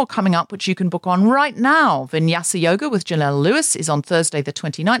two more coming up, which you can book on right now. Vinyasa Yoga with Janelle Lewis is on Thursday, the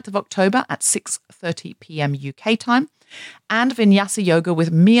 29th of October at 6:30 p.m. UK time. And Vinyasa Yoga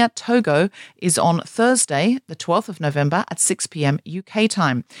with Mia Togo is on Thursday, the 12th of November at 6 p.m. UK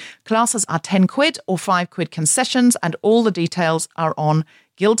time. Classes are 10 quid or 5 quid concessions, and all the details are on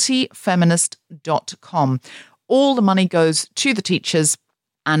guiltyfeminist.com. All the money goes to the teachers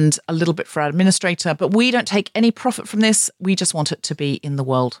and a little bit for our administrator, but we don't take any profit from this. We just want it to be in the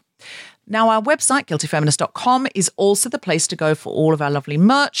world. Now, our website, guiltyfeminist.com, is also the place to go for all of our lovely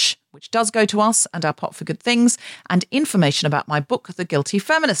merch, which does go to us, and our Pot for Good Things, and information about my book, The Guilty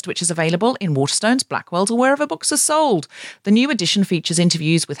Feminist, which is available in Waterstones, Blackwell's, or wherever books are sold. The new edition features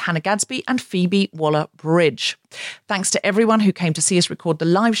interviews with Hannah Gadsby and Phoebe Waller-Bridge. Thanks to everyone who came to see us record the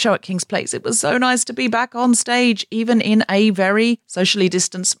live show at King's Place. It was so nice to be back on stage, even in a very socially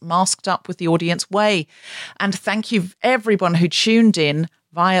distanced, masked up with the audience way. And thank you everyone who tuned in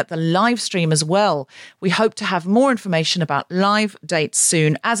via the live stream as well. We hope to have more information about live dates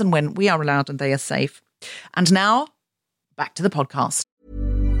soon, as and when we are allowed and they are safe. And now, back to the podcast.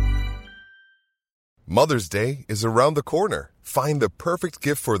 Mother's Day is around the corner. Find the perfect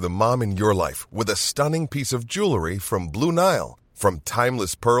gift for the mom in your life with a stunning piece of jewelry from Blue Nile. From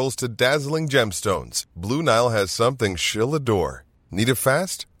timeless pearls to dazzling gemstones, Blue Nile has something she'll adore. Need it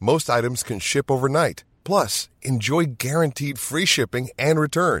fast? Most items can ship overnight. Plus, enjoy guaranteed free shipping and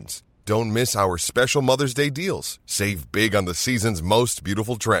returns. Don't miss our special Mother's Day deals. Save big on the season's most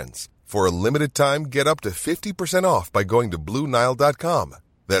beautiful trends. For a limited time, get up to 50% off by going to BlueNile.com.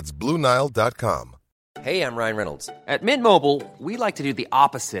 That's BlueNile.com. Hey, I'm Ryan Reynolds. At Mint Mobile, we like to do the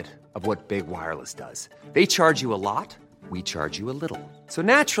opposite of what Big Wireless does. They charge you a lot, we charge you a little. So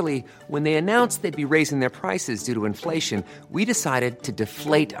naturally, when they announced they'd be raising their prices due to inflation, we decided to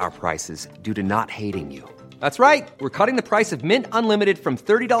deflate our prices due to not hating you. That's right. We're cutting the price of Mint Unlimited from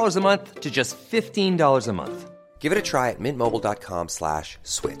 $30 a month to just $15 a month. Give it a try at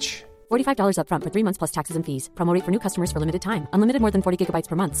mintmobile.com/switch. $45 up front for 3 months plus taxes and fees. Promo rate for new customers for limited time. Unlimited more than 40 gigabytes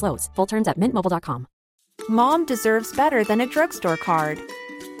per month. Slows full terms at mintmobile.com. Mom deserves better than a drugstore card.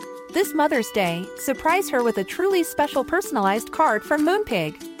 This Mother's Day, surprise her with a truly special personalized card from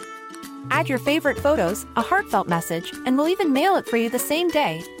Moonpig. Add your favorite photos, a heartfelt message, and we'll even mail it for you the same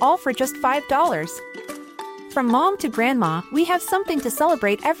day, all for just $5. From mom to grandma, we have something to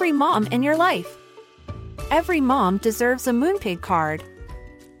celebrate every mom in your life. Every mom deserves a Moonpig card.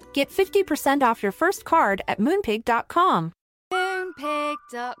 Get 50% off your first card at moonpig.com.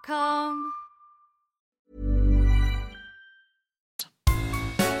 Moonpig.com.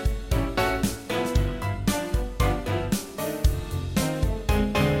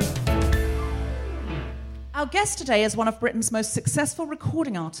 Our guest today is one of Britain's most successful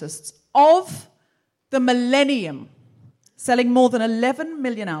recording artists of the millennium, selling more than 11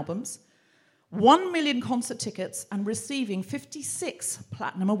 million albums, 1 million concert tickets, and receiving 56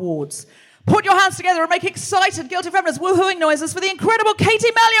 platinum awards. Put your hands together and make excited Guilty Feminists woohooing noises for the incredible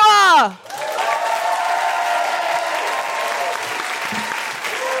Katie Melua!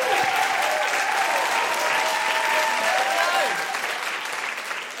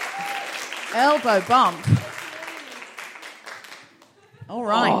 Elbow bump. All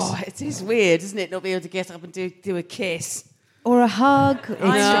right. Oh, it is weird, isn't it, not being able to get up and do a kiss? Or a hug.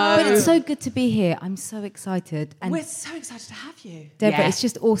 I know. But it's so good to be here. I'm so excited. And we're so excited to have you. Deborah, it's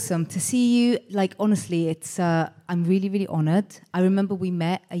just awesome to see you. Like, honestly, it's I'm really, really honoured. I remember we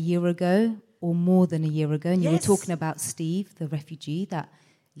met a year ago, or more than a year ago, and you were talking about Steve, the refugee that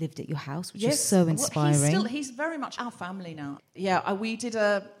lived at your house, which is so inspiring. Well, he's very much our family now. Yeah, we did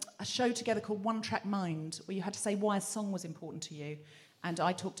a show together called One Track Mind, where you had to say why a song was important to you. And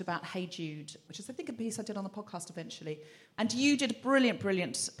I talked about Hey Jude, which is, I think, a piece I did on the podcast eventually. And you did a brilliant,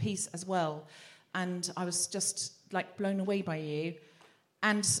 brilliant piece as well. And I was just, like, blown away by you.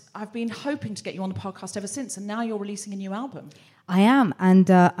 And I've been hoping to get you on the podcast ever since. And now you're releasing a new album. I am. And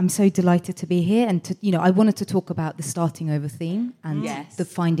I'm so delighted to be here. And, I wanted to talk about the starting over theme and the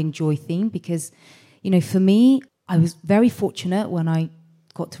finding joy theme. Because, for me, I was very fortunate when I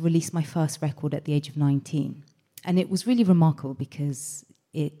got to release my first record at the age of 19. And it was really remarkable because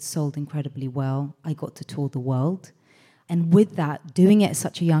it sold incredibly well. I got to tour the world. And with that, doing it at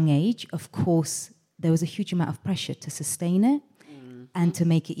such a young age, of course, there was a huge amount of pressure to sustain it and to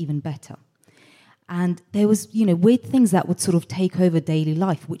make it even better. And there was, weird things that would sort of take over daily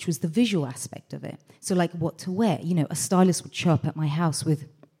life, which was the visual aspect of it. So like what to wear. A stylist would show up at my house with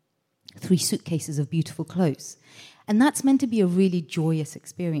 3 suitcases of beautiful clothes. And that's meant to be a really joyous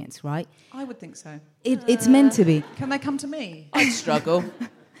experience, right? I would think so. It's meant to be. Can they come to me? I'd struggle.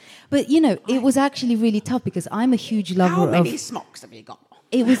 But, it was actually really tough because I'm a huge lover of... How many smocks have you got?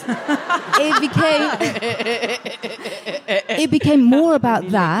 It became more about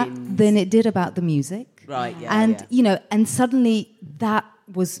that than it did about the music. Right, yeah. And, and suddenly that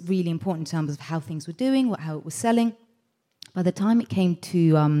was really important in terms of how things were doing, how it was selling. By the time it came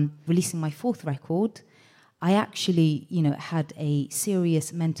to releasing my 4th record, I actually, had a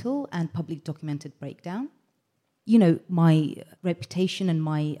serious mental and public documented breakdown. My reputation and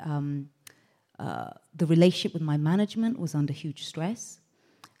my the relationship with my management was under huge stress.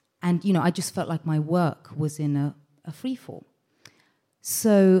 And, I just felt like my work was in a free fall.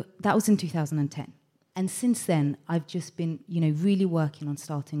 So that was in 2010. And since then, I've just been, really working on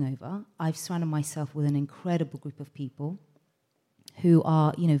starting over. I've surrounded myself with an incredible group of people who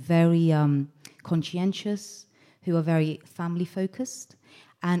are, very conscientious, who are very family-focused,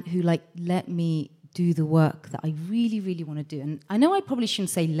 and who, let me do the work that I really, really want to do. And I know I probably shouldn't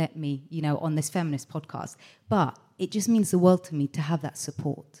say let me, on this feminist podcast, but it just means the world to me to have that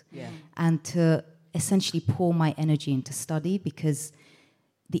support and to essentially pour my energy into study, because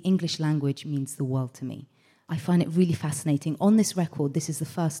the English language means the world to me. I find it really fascinating. On this record, this is the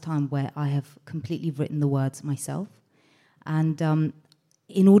first time where I have completely written the words myself. And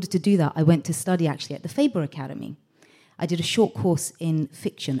in order to do that, I went to study actually at the Faber Academy. I did a short course in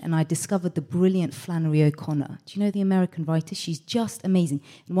fiction, and I discovered the brilliant Flannery O'Connor. Do you know the American writer? She's just amazing.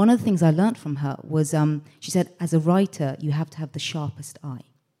 And one of the things I learned from her was, she said, as a writer, you have to have the sharpest eye.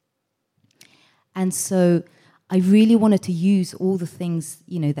 And so I really wanted to use all the things,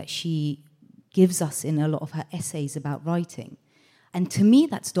 that she gives us in a lot of her essays about writing. And to me,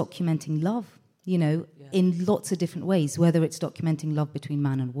 that's documenting love, in lots of different ways, whether it's documenting love between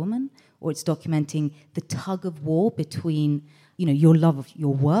man and woman, or it's documenting the tug of war between, your love of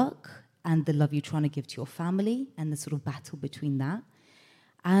your work and the love you're trying to give to your family, and the sort of battle between that.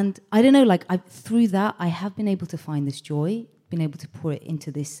 And I don't know, through that, I have been able to find this joy, been able to pour it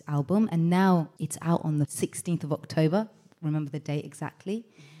into this album, and now it's out on the 16th of October. Remember the date exactly.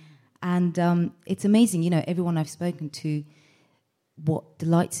 And it's amazing, everyone I've spoken to, what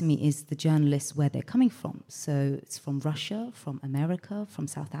delights me is the journalists, where they're coming from. So it's from Russia, from America, from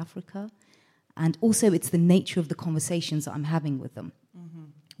South Africa. And also it's the nature of the conversations that I'm having with them,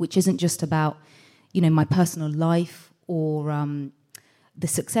 which isn't just about, my personal life or the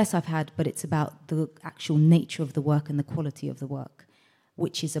success I've had, but it's about the actual nature of the work and the quality of the work,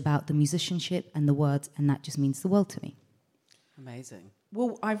 which is about the musicianship and the words, and that just means the world to me. Amazing.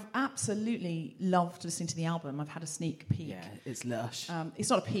 Well, I've absolutely loved listening to the album. I've had a sneak peek. Yeah, it's lush. It's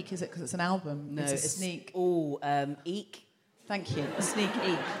not a peek, is it? Because it's an album. No, it's a sneak. Oh, eek. Thank you. A sneak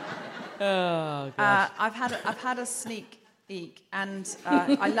eek. Oh, gosh. I've had a sneak eek, and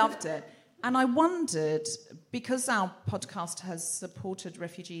I loved it. And I wondered, because our podcast has supported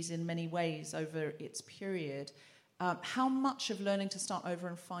refugees in many ways over its period, how much of learning to start over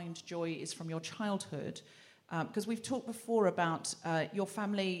and find joy is from your childhood. Because we've talked before about your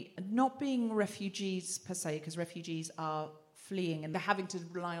family not being refugees per se, because refugees are fleeing and they're having to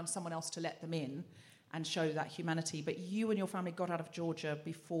rely on someone else to let them in and show that humanity. But you and your family got out of Georgia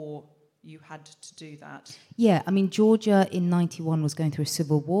before you had to do that. Yeah, Georgia in 91 was going through a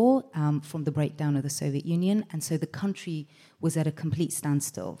civil war from the breakdown of the Soviet Union. And so the country was at a complete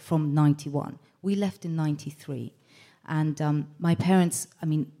standstill from 91. We left in 93. And my parents,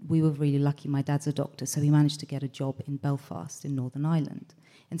 we were really lucky. My dad's a doctor, so he managed to get a job in Belfast in Northern Ireland.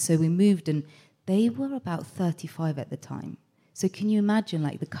 And so we moved, and they were about 35 at the time. So can you imagine,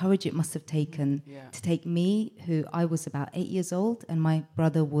 the courage it must have taken to take me, who I was about 8 years old, and my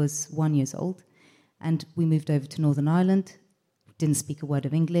brother was 1 year old. And we moved over to Northern Ireland, didn't speak a word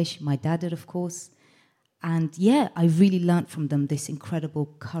of English. My dad did, of course. And I really learnt from them this incredible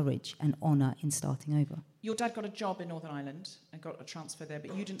courage and honour in starting over. Your dad got a job in Northern Ireland and got a transfer there,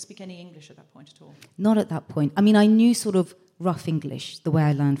 but you didn't speak any English at that point at all? Not at that point. I knew sort of rough English, the way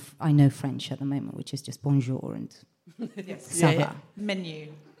I know French at the moment, which is just bonjour and ça va. Menu.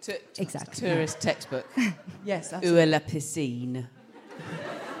 Exactly. Tourist textbook. Yes, Où est la piscine?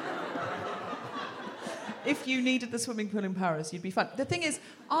 if you needed the swimming pool in Paris, you'd be fine. The thing is,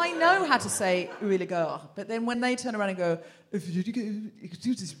 I know how to say "où est le gare," but then when they turn around and go,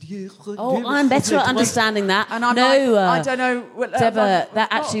 "Oh, I'm better at understanding that," and I'm I don't know. Deborah, that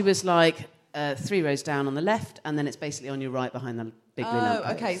actually was like 3 rows down on the left, and then it's basically on your right behind the big blue lamp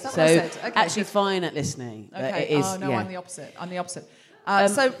post. Okay, that's so what I said. Okay, actually fine at listening. Okay. But it is, I'm the opposite.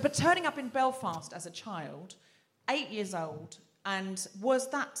 But turning up in Belfast as a child, 8 years old. And was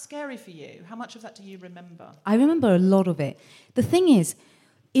that scary for you? How much of that do you remember? I remember a lot of it. The thing is,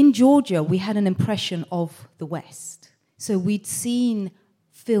 in Georgia, we had an impression of the West. So we'd seen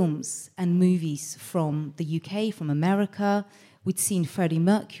films and movies from the UK, from America. We'd seen Freddie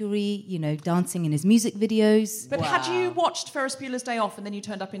Mercury, dancing in his music videos. But had you watched Ferris Bueller's Day Off and then you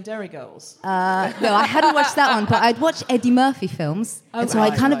turned up in Derry Girls? No, I hadn't watched that one, but I'd watched Eddie Murphy films. And so I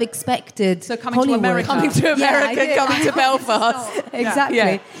kind of expected coming Hollywood. Coming to America, coming to Belfast. Exactly.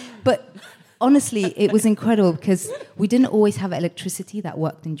 Yeah. But honestly, it was incredible because we didn't always have electricity that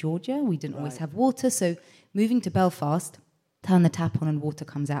worked in Georgia. We didn't always have water. So moving to Belfast, turn the tap on and water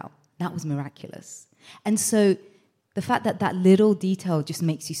comes out. That was miraculous. And so the fact that little detail just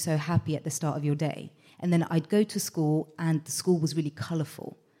makes you so happy at the start of your day. And then I'd go to school, and the school was really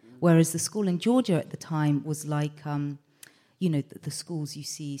colourful. Whereas the school in Georgia at the time was like, the schools you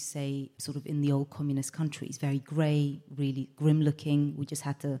see, say, sort of in the old communist countries, very grey, really grim-looking. We just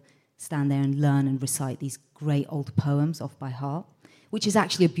had to stand there and learn and recite these great old poems off by heart, which is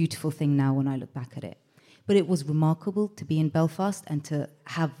actually a beautiful thing now when I look back at it. But it was remarkable to be in Belfast and to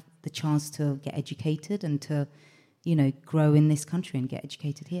have the chance to get educated and to grow in this country and get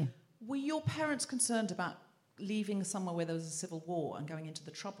educated here. Were your parents concerned about leaving somewhere where there was a civil war and going into the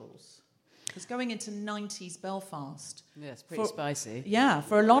Troubles? Because going into 90s Belfast... Yeah, it's pretty spicy. Yeah,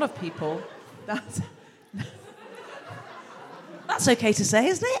 for a lot of people, that's... That's okay to say,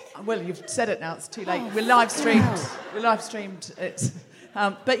 isn't it? Well, you've said it now, it's too late. We're live-streamed. We're live-streamed it.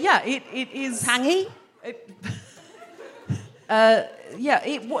 But yeah, it is... Tangy? It's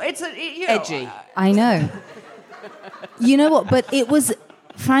edgy. I know. You know what? But it was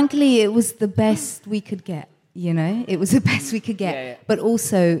the best we could get. It was the best we could get. Yeah. But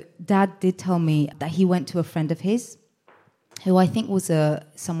also, Dad did tell me that he went to a friend of his, who I think was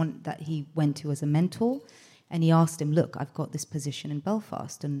someone that he went to as a mentor, and he asked him, "Look, I've got this position in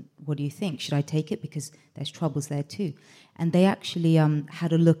Belfast, and what do you think? Should I take it? Because there's troubles there too." And they actually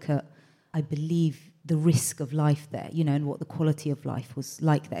had a look at, I believe, the risk of life there, and what the quality of life was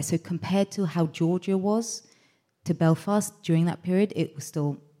like there. So compared to how Georgia was to Belfast during that period, it was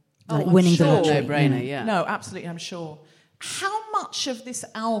still winning the lottery. No-brainer, yeah. No, absolutely, I'm sure. How much of this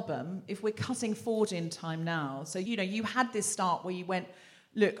album, if we're cutting forward in time now, so, you had this start where you went,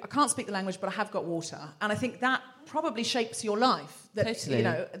 look, I can't speak the language, but I have got water. And I think that probably shapes your life. That, totally.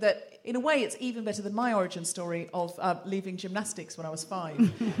 That in a way it's even better than my origin story of leaving gymnastics when I was 5.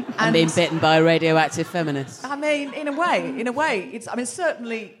 and being bitten by a radioactive feminist. I mean, in a way, it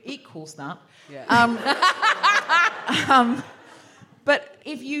certainly equals that. Yeah. But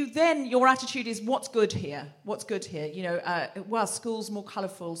if your attitude is, what's good here? School's more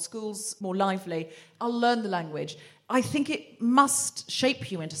colourful, school's more lively, I'll learn the language. I think it must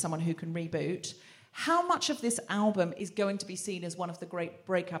shape you into someone who can reboot. How much of this album is going to be seen as one of the great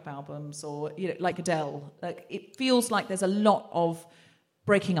breakup albums, or like Adele? Like, it feels like there's a lot of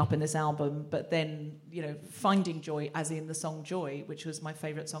breaking up in this album, but then finding joy, as in the song "Joy," which was my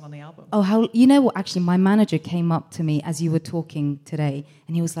favourite song on the album. Oh, what? Actually, my manager came up to me as you were talking today,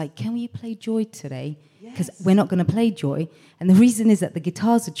 and he was like, "Can we play Joy today? Because we're not going to play Joy." And the reason is that the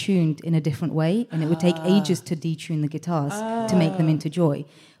guitars are tuned in a different way, and it would take ages to detune the guitars to make them into Joy.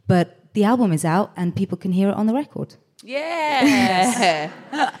 But the album is out, and people can hear it on the record. Yeah.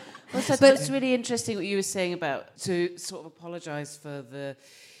 It's really interesting what you were saying about to sort of apologise for the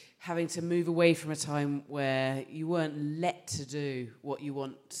having to move away from a time where you weren't let to do what you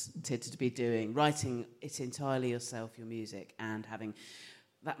wanted to be doing, writing it entirely yourself, your music, and having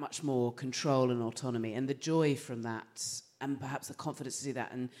that much more control and autonomy, and the joy from that, and perhaps the confidence to do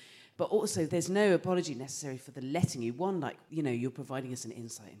that. But also, there's no apology necessary for the letting you. One, you're providing us an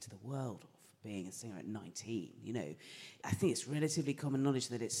insight into the world of being a singer at 19, I think it's relatively common knowledge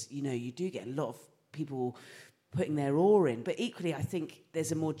that it's, you do get a lot of people putting their oar in, but equally I think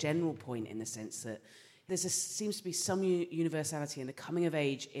there's a more general point in the sense that seems to be some universality in the coming of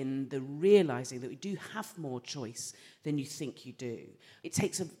age, in the realising that we do have more choice than you think you do. It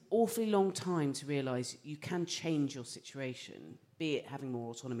takes an awfully long time to realise you can change your situation, be it having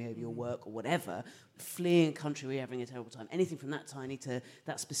more autonomy over your work or whatever, fleeing a country where you're having a terrible time, anything from that tiny to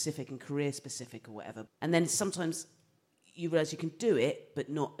that specific and career specific or whatever. And then sometimes you realise you can do it, but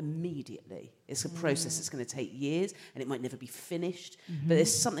not immediately. It's a process that's going to take years, and it might never be finished. But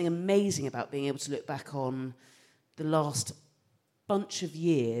there's something amazing about being able to look back on the last bunch of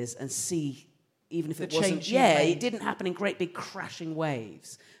years and see, even if it wasn't... Yeah, it didn't happen in great big crashing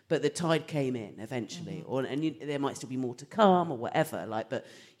waves, but the tide came in eventually, there might still be more to come or whatever. But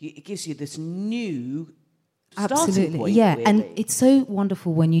it gives you this new... Absolutely, point, yeah. weirdly. And it's so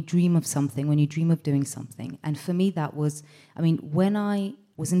wonderful when you dream of something, when you dream of doing something. And for me, that was, when I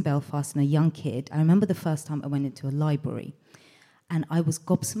was in Belfast and a young kid, I remember the first time I went into a library and I was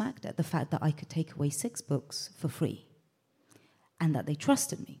gobsmacked at the fact that I could take away 6 books for free and that they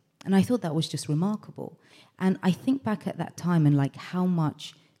trusted me. And I thought that was just remarkable. And I think back at that time and how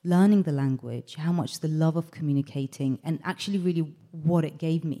much learning the language, how much the love of communicating, and actually really what it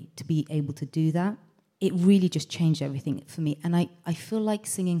gave me to be able to do that. It really just changed everything for me. And I feel like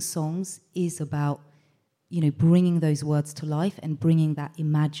singing songs is about, bringing those words to life and bringing that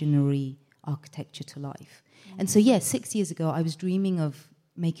imaginary architecture to life. And so, 6 years ago, I was dreaming of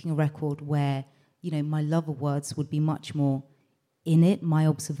making a record where, my love of words would be much more in it. My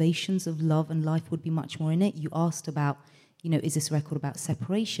observations of love and life would be much more in it. You asked about, is this record about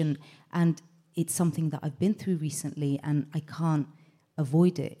separation? And it's something that I've been through recently, and I can't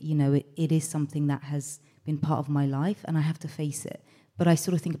avoid it. It is something that has been part of my life, and I have to face it. But I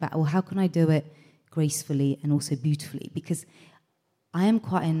sort of think about, how can I do it gracefully and also beautifully? Because I am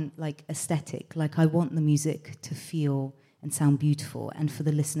quite an aesthetic. I want the music to feel and sound beautiful, and for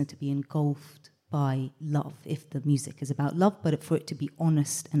the listener to be engulfed by love, if the music is about love, but for it to be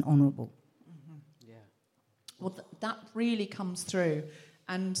honest and honourable. Yeah. Well, that really comes through.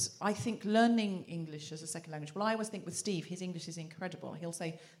 And I think learning English as a second language, I always think with Steve, his English is incredible. He'll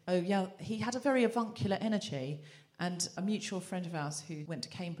say, he had a very avuncular energy. And a mutual friend of ours who went to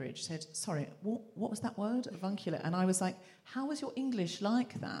Cambridge said, sorry, what was that word, avuncular? And I was like, how is your English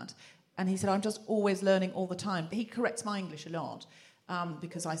like that? And he said, I'm just always learning all the time. He corrects my English a lot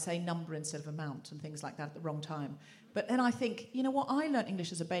because I say number instead of amount and things like that at the wrong time. But then I think, I learnt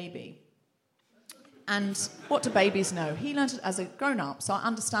English as a baby. And what do babies know? He learnt it as a grown-up, so I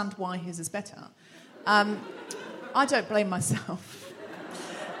understand why his is better. I don't blame myself.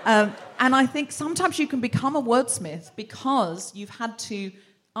 And I think sometimes you can become a wordsmith because you've had to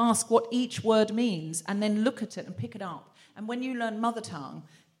ask what each word means and then look at it and pick it up. And when you learn mother tongue,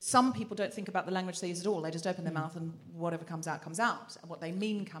 some people don't think about the language they use at all. They just open their mouth and whatever comes out, comes out. And what they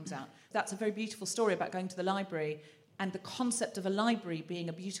mean comes out. That's a very beautiful story about going to the library and the concept of a library being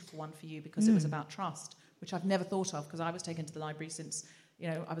a beautiful one for you because it was about trust, which I've never thought of because I was taken to the library since,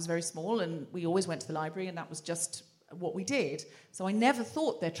 I was very small and we always went to the library and that was just what we did. So I never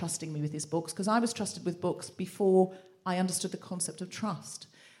thought they're trusting me with these books because I was trusted with books before I understood the concept of trust.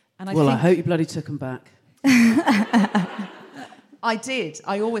 And I hope you bloody took them back. I did.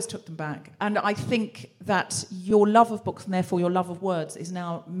 I always took them back. And I think that your love of books and therefore your love of words is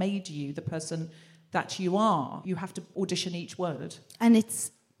now made you the person that you are. You have to audition each word. And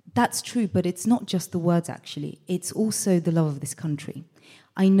that's true, but it's not just the words, actually. It's also the love of this country.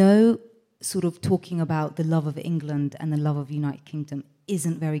 I know sort of talking about the love of England and the love of the United Kingdom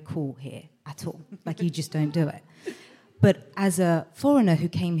isn't very cool here at all. You just don't do it. But as a foreigner who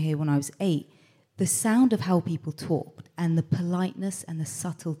came here when I was 8, the sound of how people talked and the politeness and the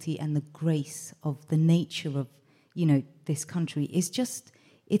subtlety and the grace of the nature of, this country is just...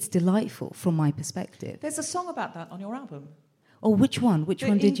 It's delightful from my perspective. There's a song about that on your album. Oh, which one? Which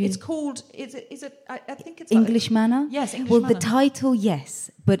one did you... It's called... Is it? I think it's... English Manor? Yes, English Manor. Well, the title, yes.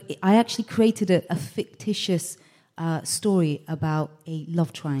 But I actually created a fictitious story about a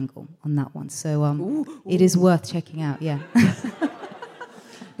love triangle on that one. So it is worth checking out, yeah.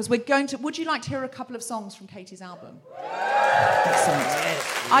 Because we're going to... Would you like to hear a couple of songs from Katie's album? Excellent.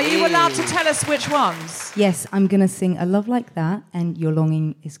 Yes. Are you allowed to tell us which ones? Yes, I'm going to sing A Love Like That and Your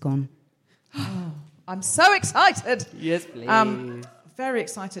Longing Is Gone. I'm so excited. Yes, please. Very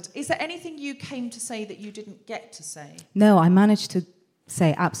excited. Is there anything you came to say that you didn't get to say? No, I managed to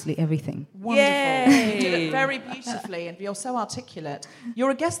say absolutely everything. Wonderful. Yay. You did it very beautifully and you're so articulate.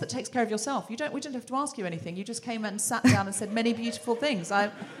 You're a guest that takes care of yourself. We didn't have to ask you anything. You just came and sat down and said many beautiful things. I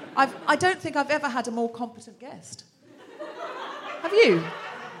don't think I've ever had a more competent guest. Have you?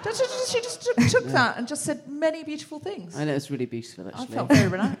 She just took that and just said many beautiful things. I know, it's really beautiful, actually. I felt very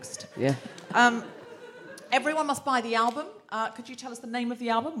relaxed. Yeah. Everyone must buy the album. Could you tell us the name of the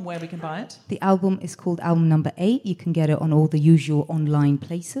album and where we can buy it? The album is called Album Number 8. You can get it on all the usual online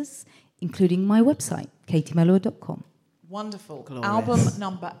places, including my website, katiemelua.com. Wonderful. Glorious. Album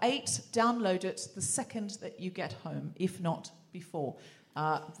number 8. Download it the second that you get home, if not before.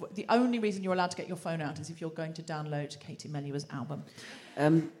 The only reason you're allowed to get your phone out is if you're going to download Katie Melua's album.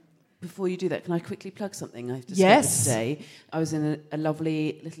 Before you do that, can I quickly plug something I've discovered today? I was in a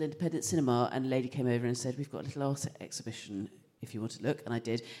lovely little independent cinema, and a lady came over and said, we've got a little art exhibition if you want to look, and I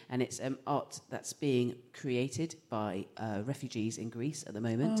did. And it's art that's being created by refugees in Greece at the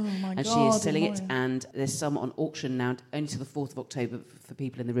moment. Oh my and God, she is selling it, and there's some on auction now, only to the 4th of October for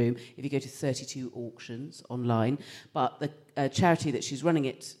people in the room, if you go to 32 auctions online. But the charity that she's running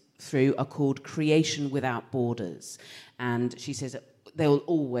it through are called Creation Without Borders. And she says that there will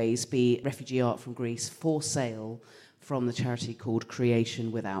always be refugee art from Greece for sale from the charity called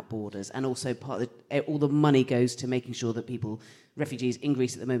Creation Without Borders. And also all the money goes to making sure that refugees in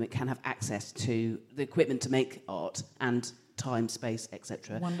Greece at the moment, can have access to the equipment to make art and time, space,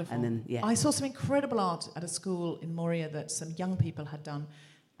 etc. Wonderful. And then, I saw some incredible art at a school in Moria that some young people had done.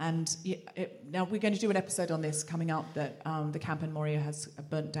 And now we're going to do an episode on this coming up, that the camp in Moria has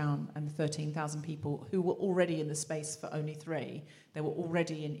burnt down, and 13,000 people who were already in the space for only 3, they were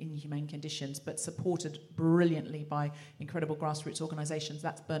already in inhumane conditions, but supported brilliantly by incredible grassroots organisations.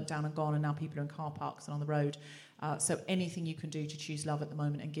 That's burnt down and gone, and now people are in car parks and on the road. So anything you can do to choose love at the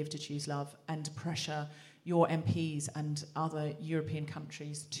moment and give to choose love, and pressure your MPs and other European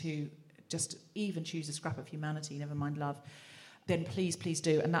countries to just even choose a scrap of humanity, never mind love, then please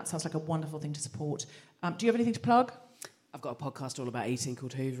do. And that sounds like a wonderful thing to support. Do you have anything to plug? I've got a podcast all about eating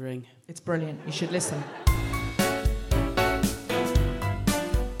called Hoovering. It's brilliant. You should listen.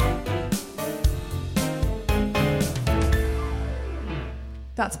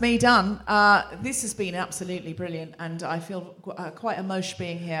 That's me done. This has been absolutely brilliant, and I feel quite emotional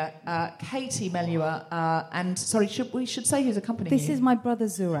being here. Katie Melua, and sorry, we should say who's accompanying you. This is my brother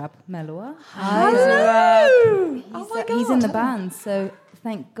Zurab Melua. Hi, Zurab. He's in the band, so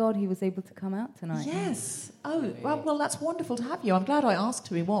thank God he was able to come out tonight. Yes. Oh, well, that's wonderful to have you. I'm glad I asked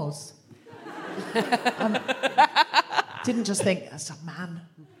who he was. Didn't just think, that's a man.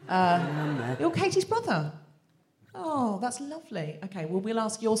 You're Katie's brother. Oh, that's lovely. Okay, well, we'll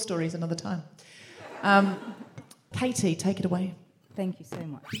ask your stories another time. Katie, take it away. Thank you so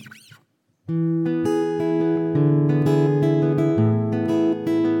much.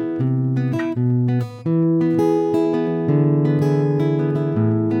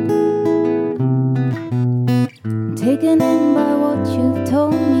 I'm taken in by what you've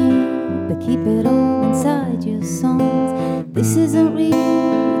told me, but keep it all inside your songs. This isn't real,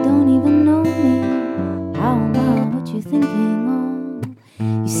 you don't even know me. How am I what you're thinking of?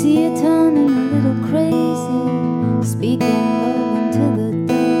 You see it turning a little crazy, speaking low into the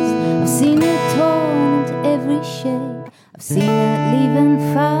dust. I've seen it torn into every shape, I've seen it leaving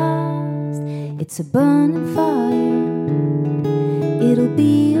fast. It's a burning fire, it'll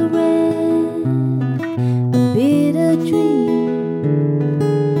be a red, a bitter dream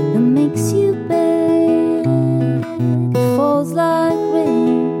that makes you beg. It falls like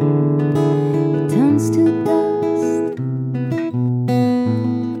rain, to dust.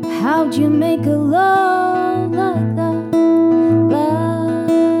 How'd you make a love like that last?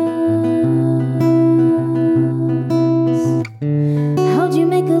 How'd you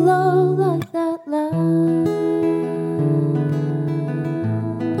make a love like that last?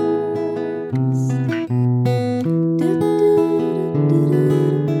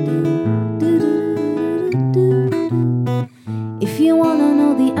 If you wanna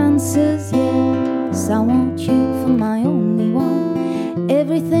know the answers, yes, I want you for my only one.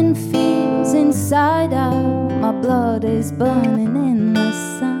 Everything feels inside out, my blood is burning in the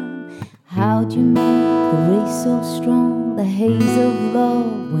sun. How'd you make the race so strong, the haze of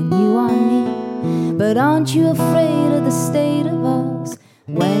love when you are near? But aren't you afraid of the state of us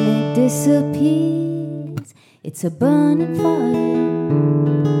when it disappears? It's a burning fire,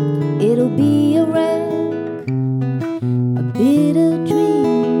 it'll be a wreck, a bitter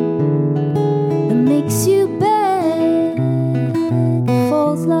dream that makes you beg. It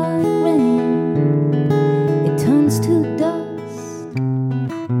falls like rain, it turns to dust.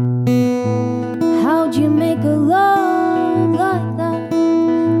 How'd you make a love like that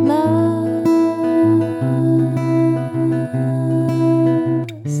last?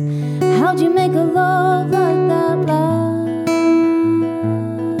 How'd you make a love like that last?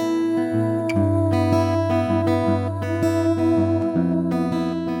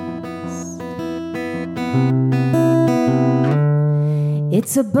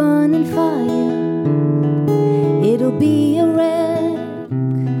 It's a burning fire, it'll be a wreck,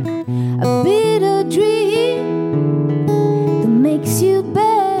 a bitter dream that makes you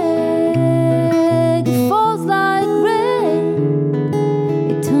beg. It falls like rain,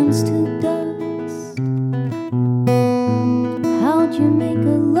 it turns to dust. How'd you make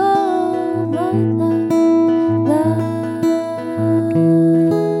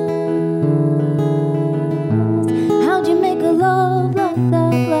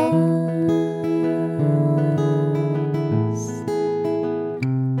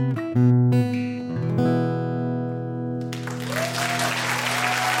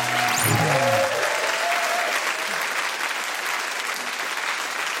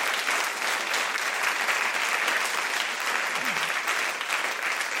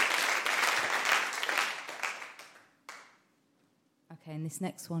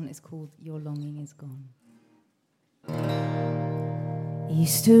next one is called Your Longing Is Gone. It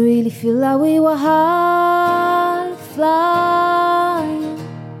used to really feel like we were high flying.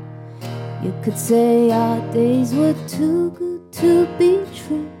 You could say our days were too good to be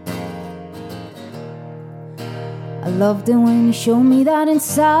true. I loved it when you showed me that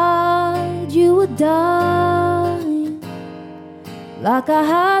inside you were dying. Like I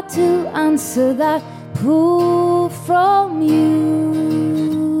had to answer that pull from you.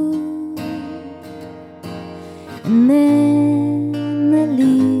 And then the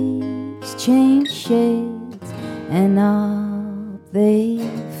leaves changed shades and up they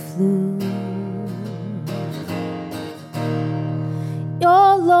flew.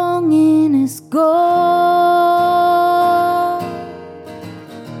 Your longing is gone.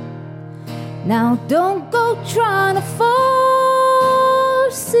 Now don't go trying to force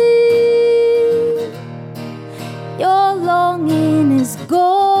it. Your longing is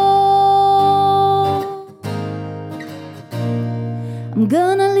gone. I'm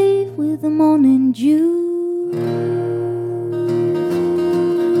gonna leave with the morning dew.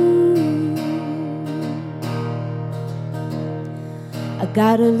 I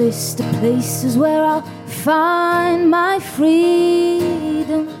got a list of places where I'll find my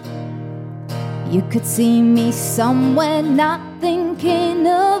freedom. You could see me somewhere not thinking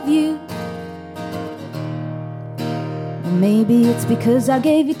of you. Maybe it's because I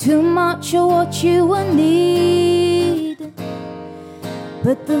gave you too much of what you were needing.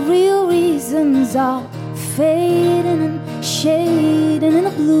 But the real reasons are fading and shading in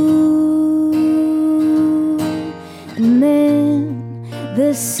the blue. And then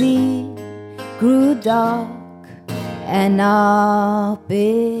the sea grew dark and up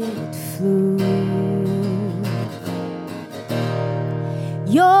it flew.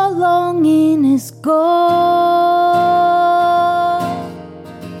 Your longing is gone.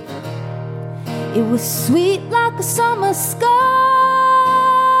 It was sweet like a summer sky.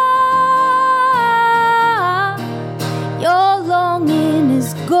 Your longing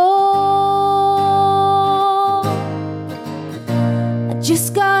is gone. I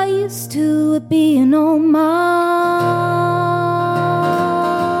just got used to it being all mine.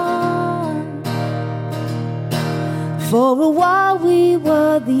 For a while we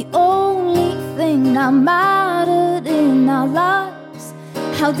were the only thing that mattered in our lives.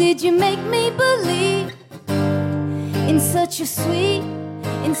 How did you make me believe in such a sweet,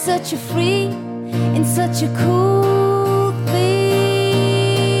 in such a free, in such a cool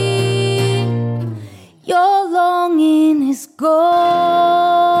thing? Your longing is gone.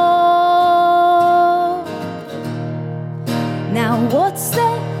 Now what's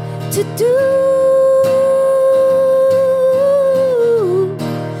there to do?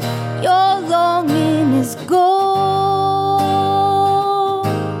 Your longing is gone.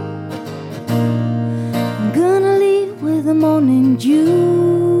 I'm gonna leave with the morning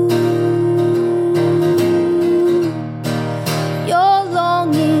dew. Your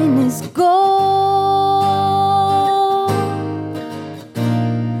longing is gone.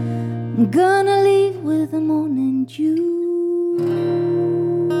 I'm gonna leave with the morning dew.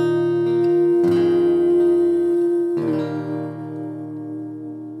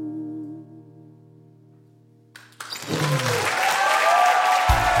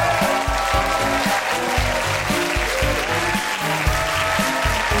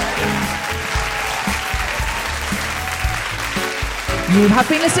 You have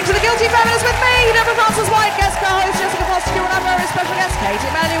been listening to The Guilty Feminist with me, Deborah Francis White, guest co-host Jessica Fostekew, and our very special guest, Katie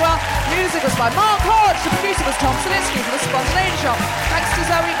Melua. Music was by Mark Hodge, the producer was Tom Salinsky from The Spontaneity Shop. Thanks to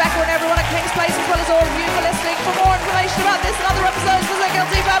Zoe, Becca, and everyone at King's Place, as well as all of you for listening. For more information about this and other episodes, visit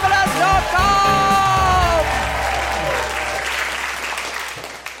guiltyfeminist.com.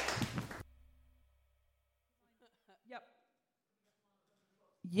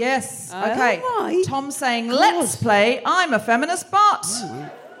 Yes. Okay. Right. Tom saying, let's play I'm a Feminist, but...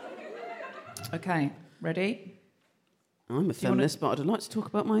 Okay. Ready? I'm a feminist, but I'd like to talk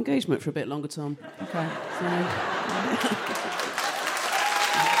about my engagement for a bit longer, Tom. Okay.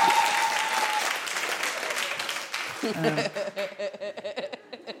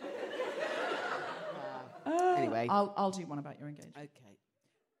 Anyway. I'll do one about your engagement. Okay.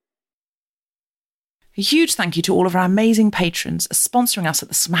 A huge thank you to all of our amazing patrons sponsoring us at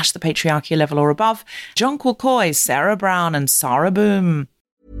the Smash the Patriarchy level or above. John Quilcoy, Sarah Brown and Sarah Boom.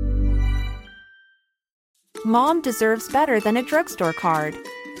 Mom deserves better than a drugstore card.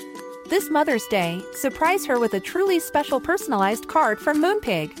 This Mother's Day, surprise her with a truly special personalized card from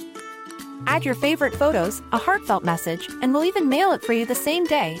Moonpig. Add your favorite photos, a heartfelt message, and we'll even mail it for you the same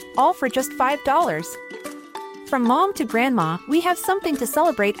day, all for just $5. From mom to grandma, we have something to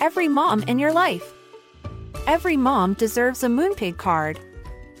celebrate every mom in your life. Every mom deserves a Moonpig card.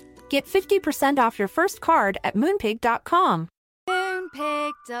 Get 50% off your first card at moonpig.com.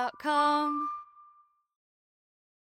 Moonpig.com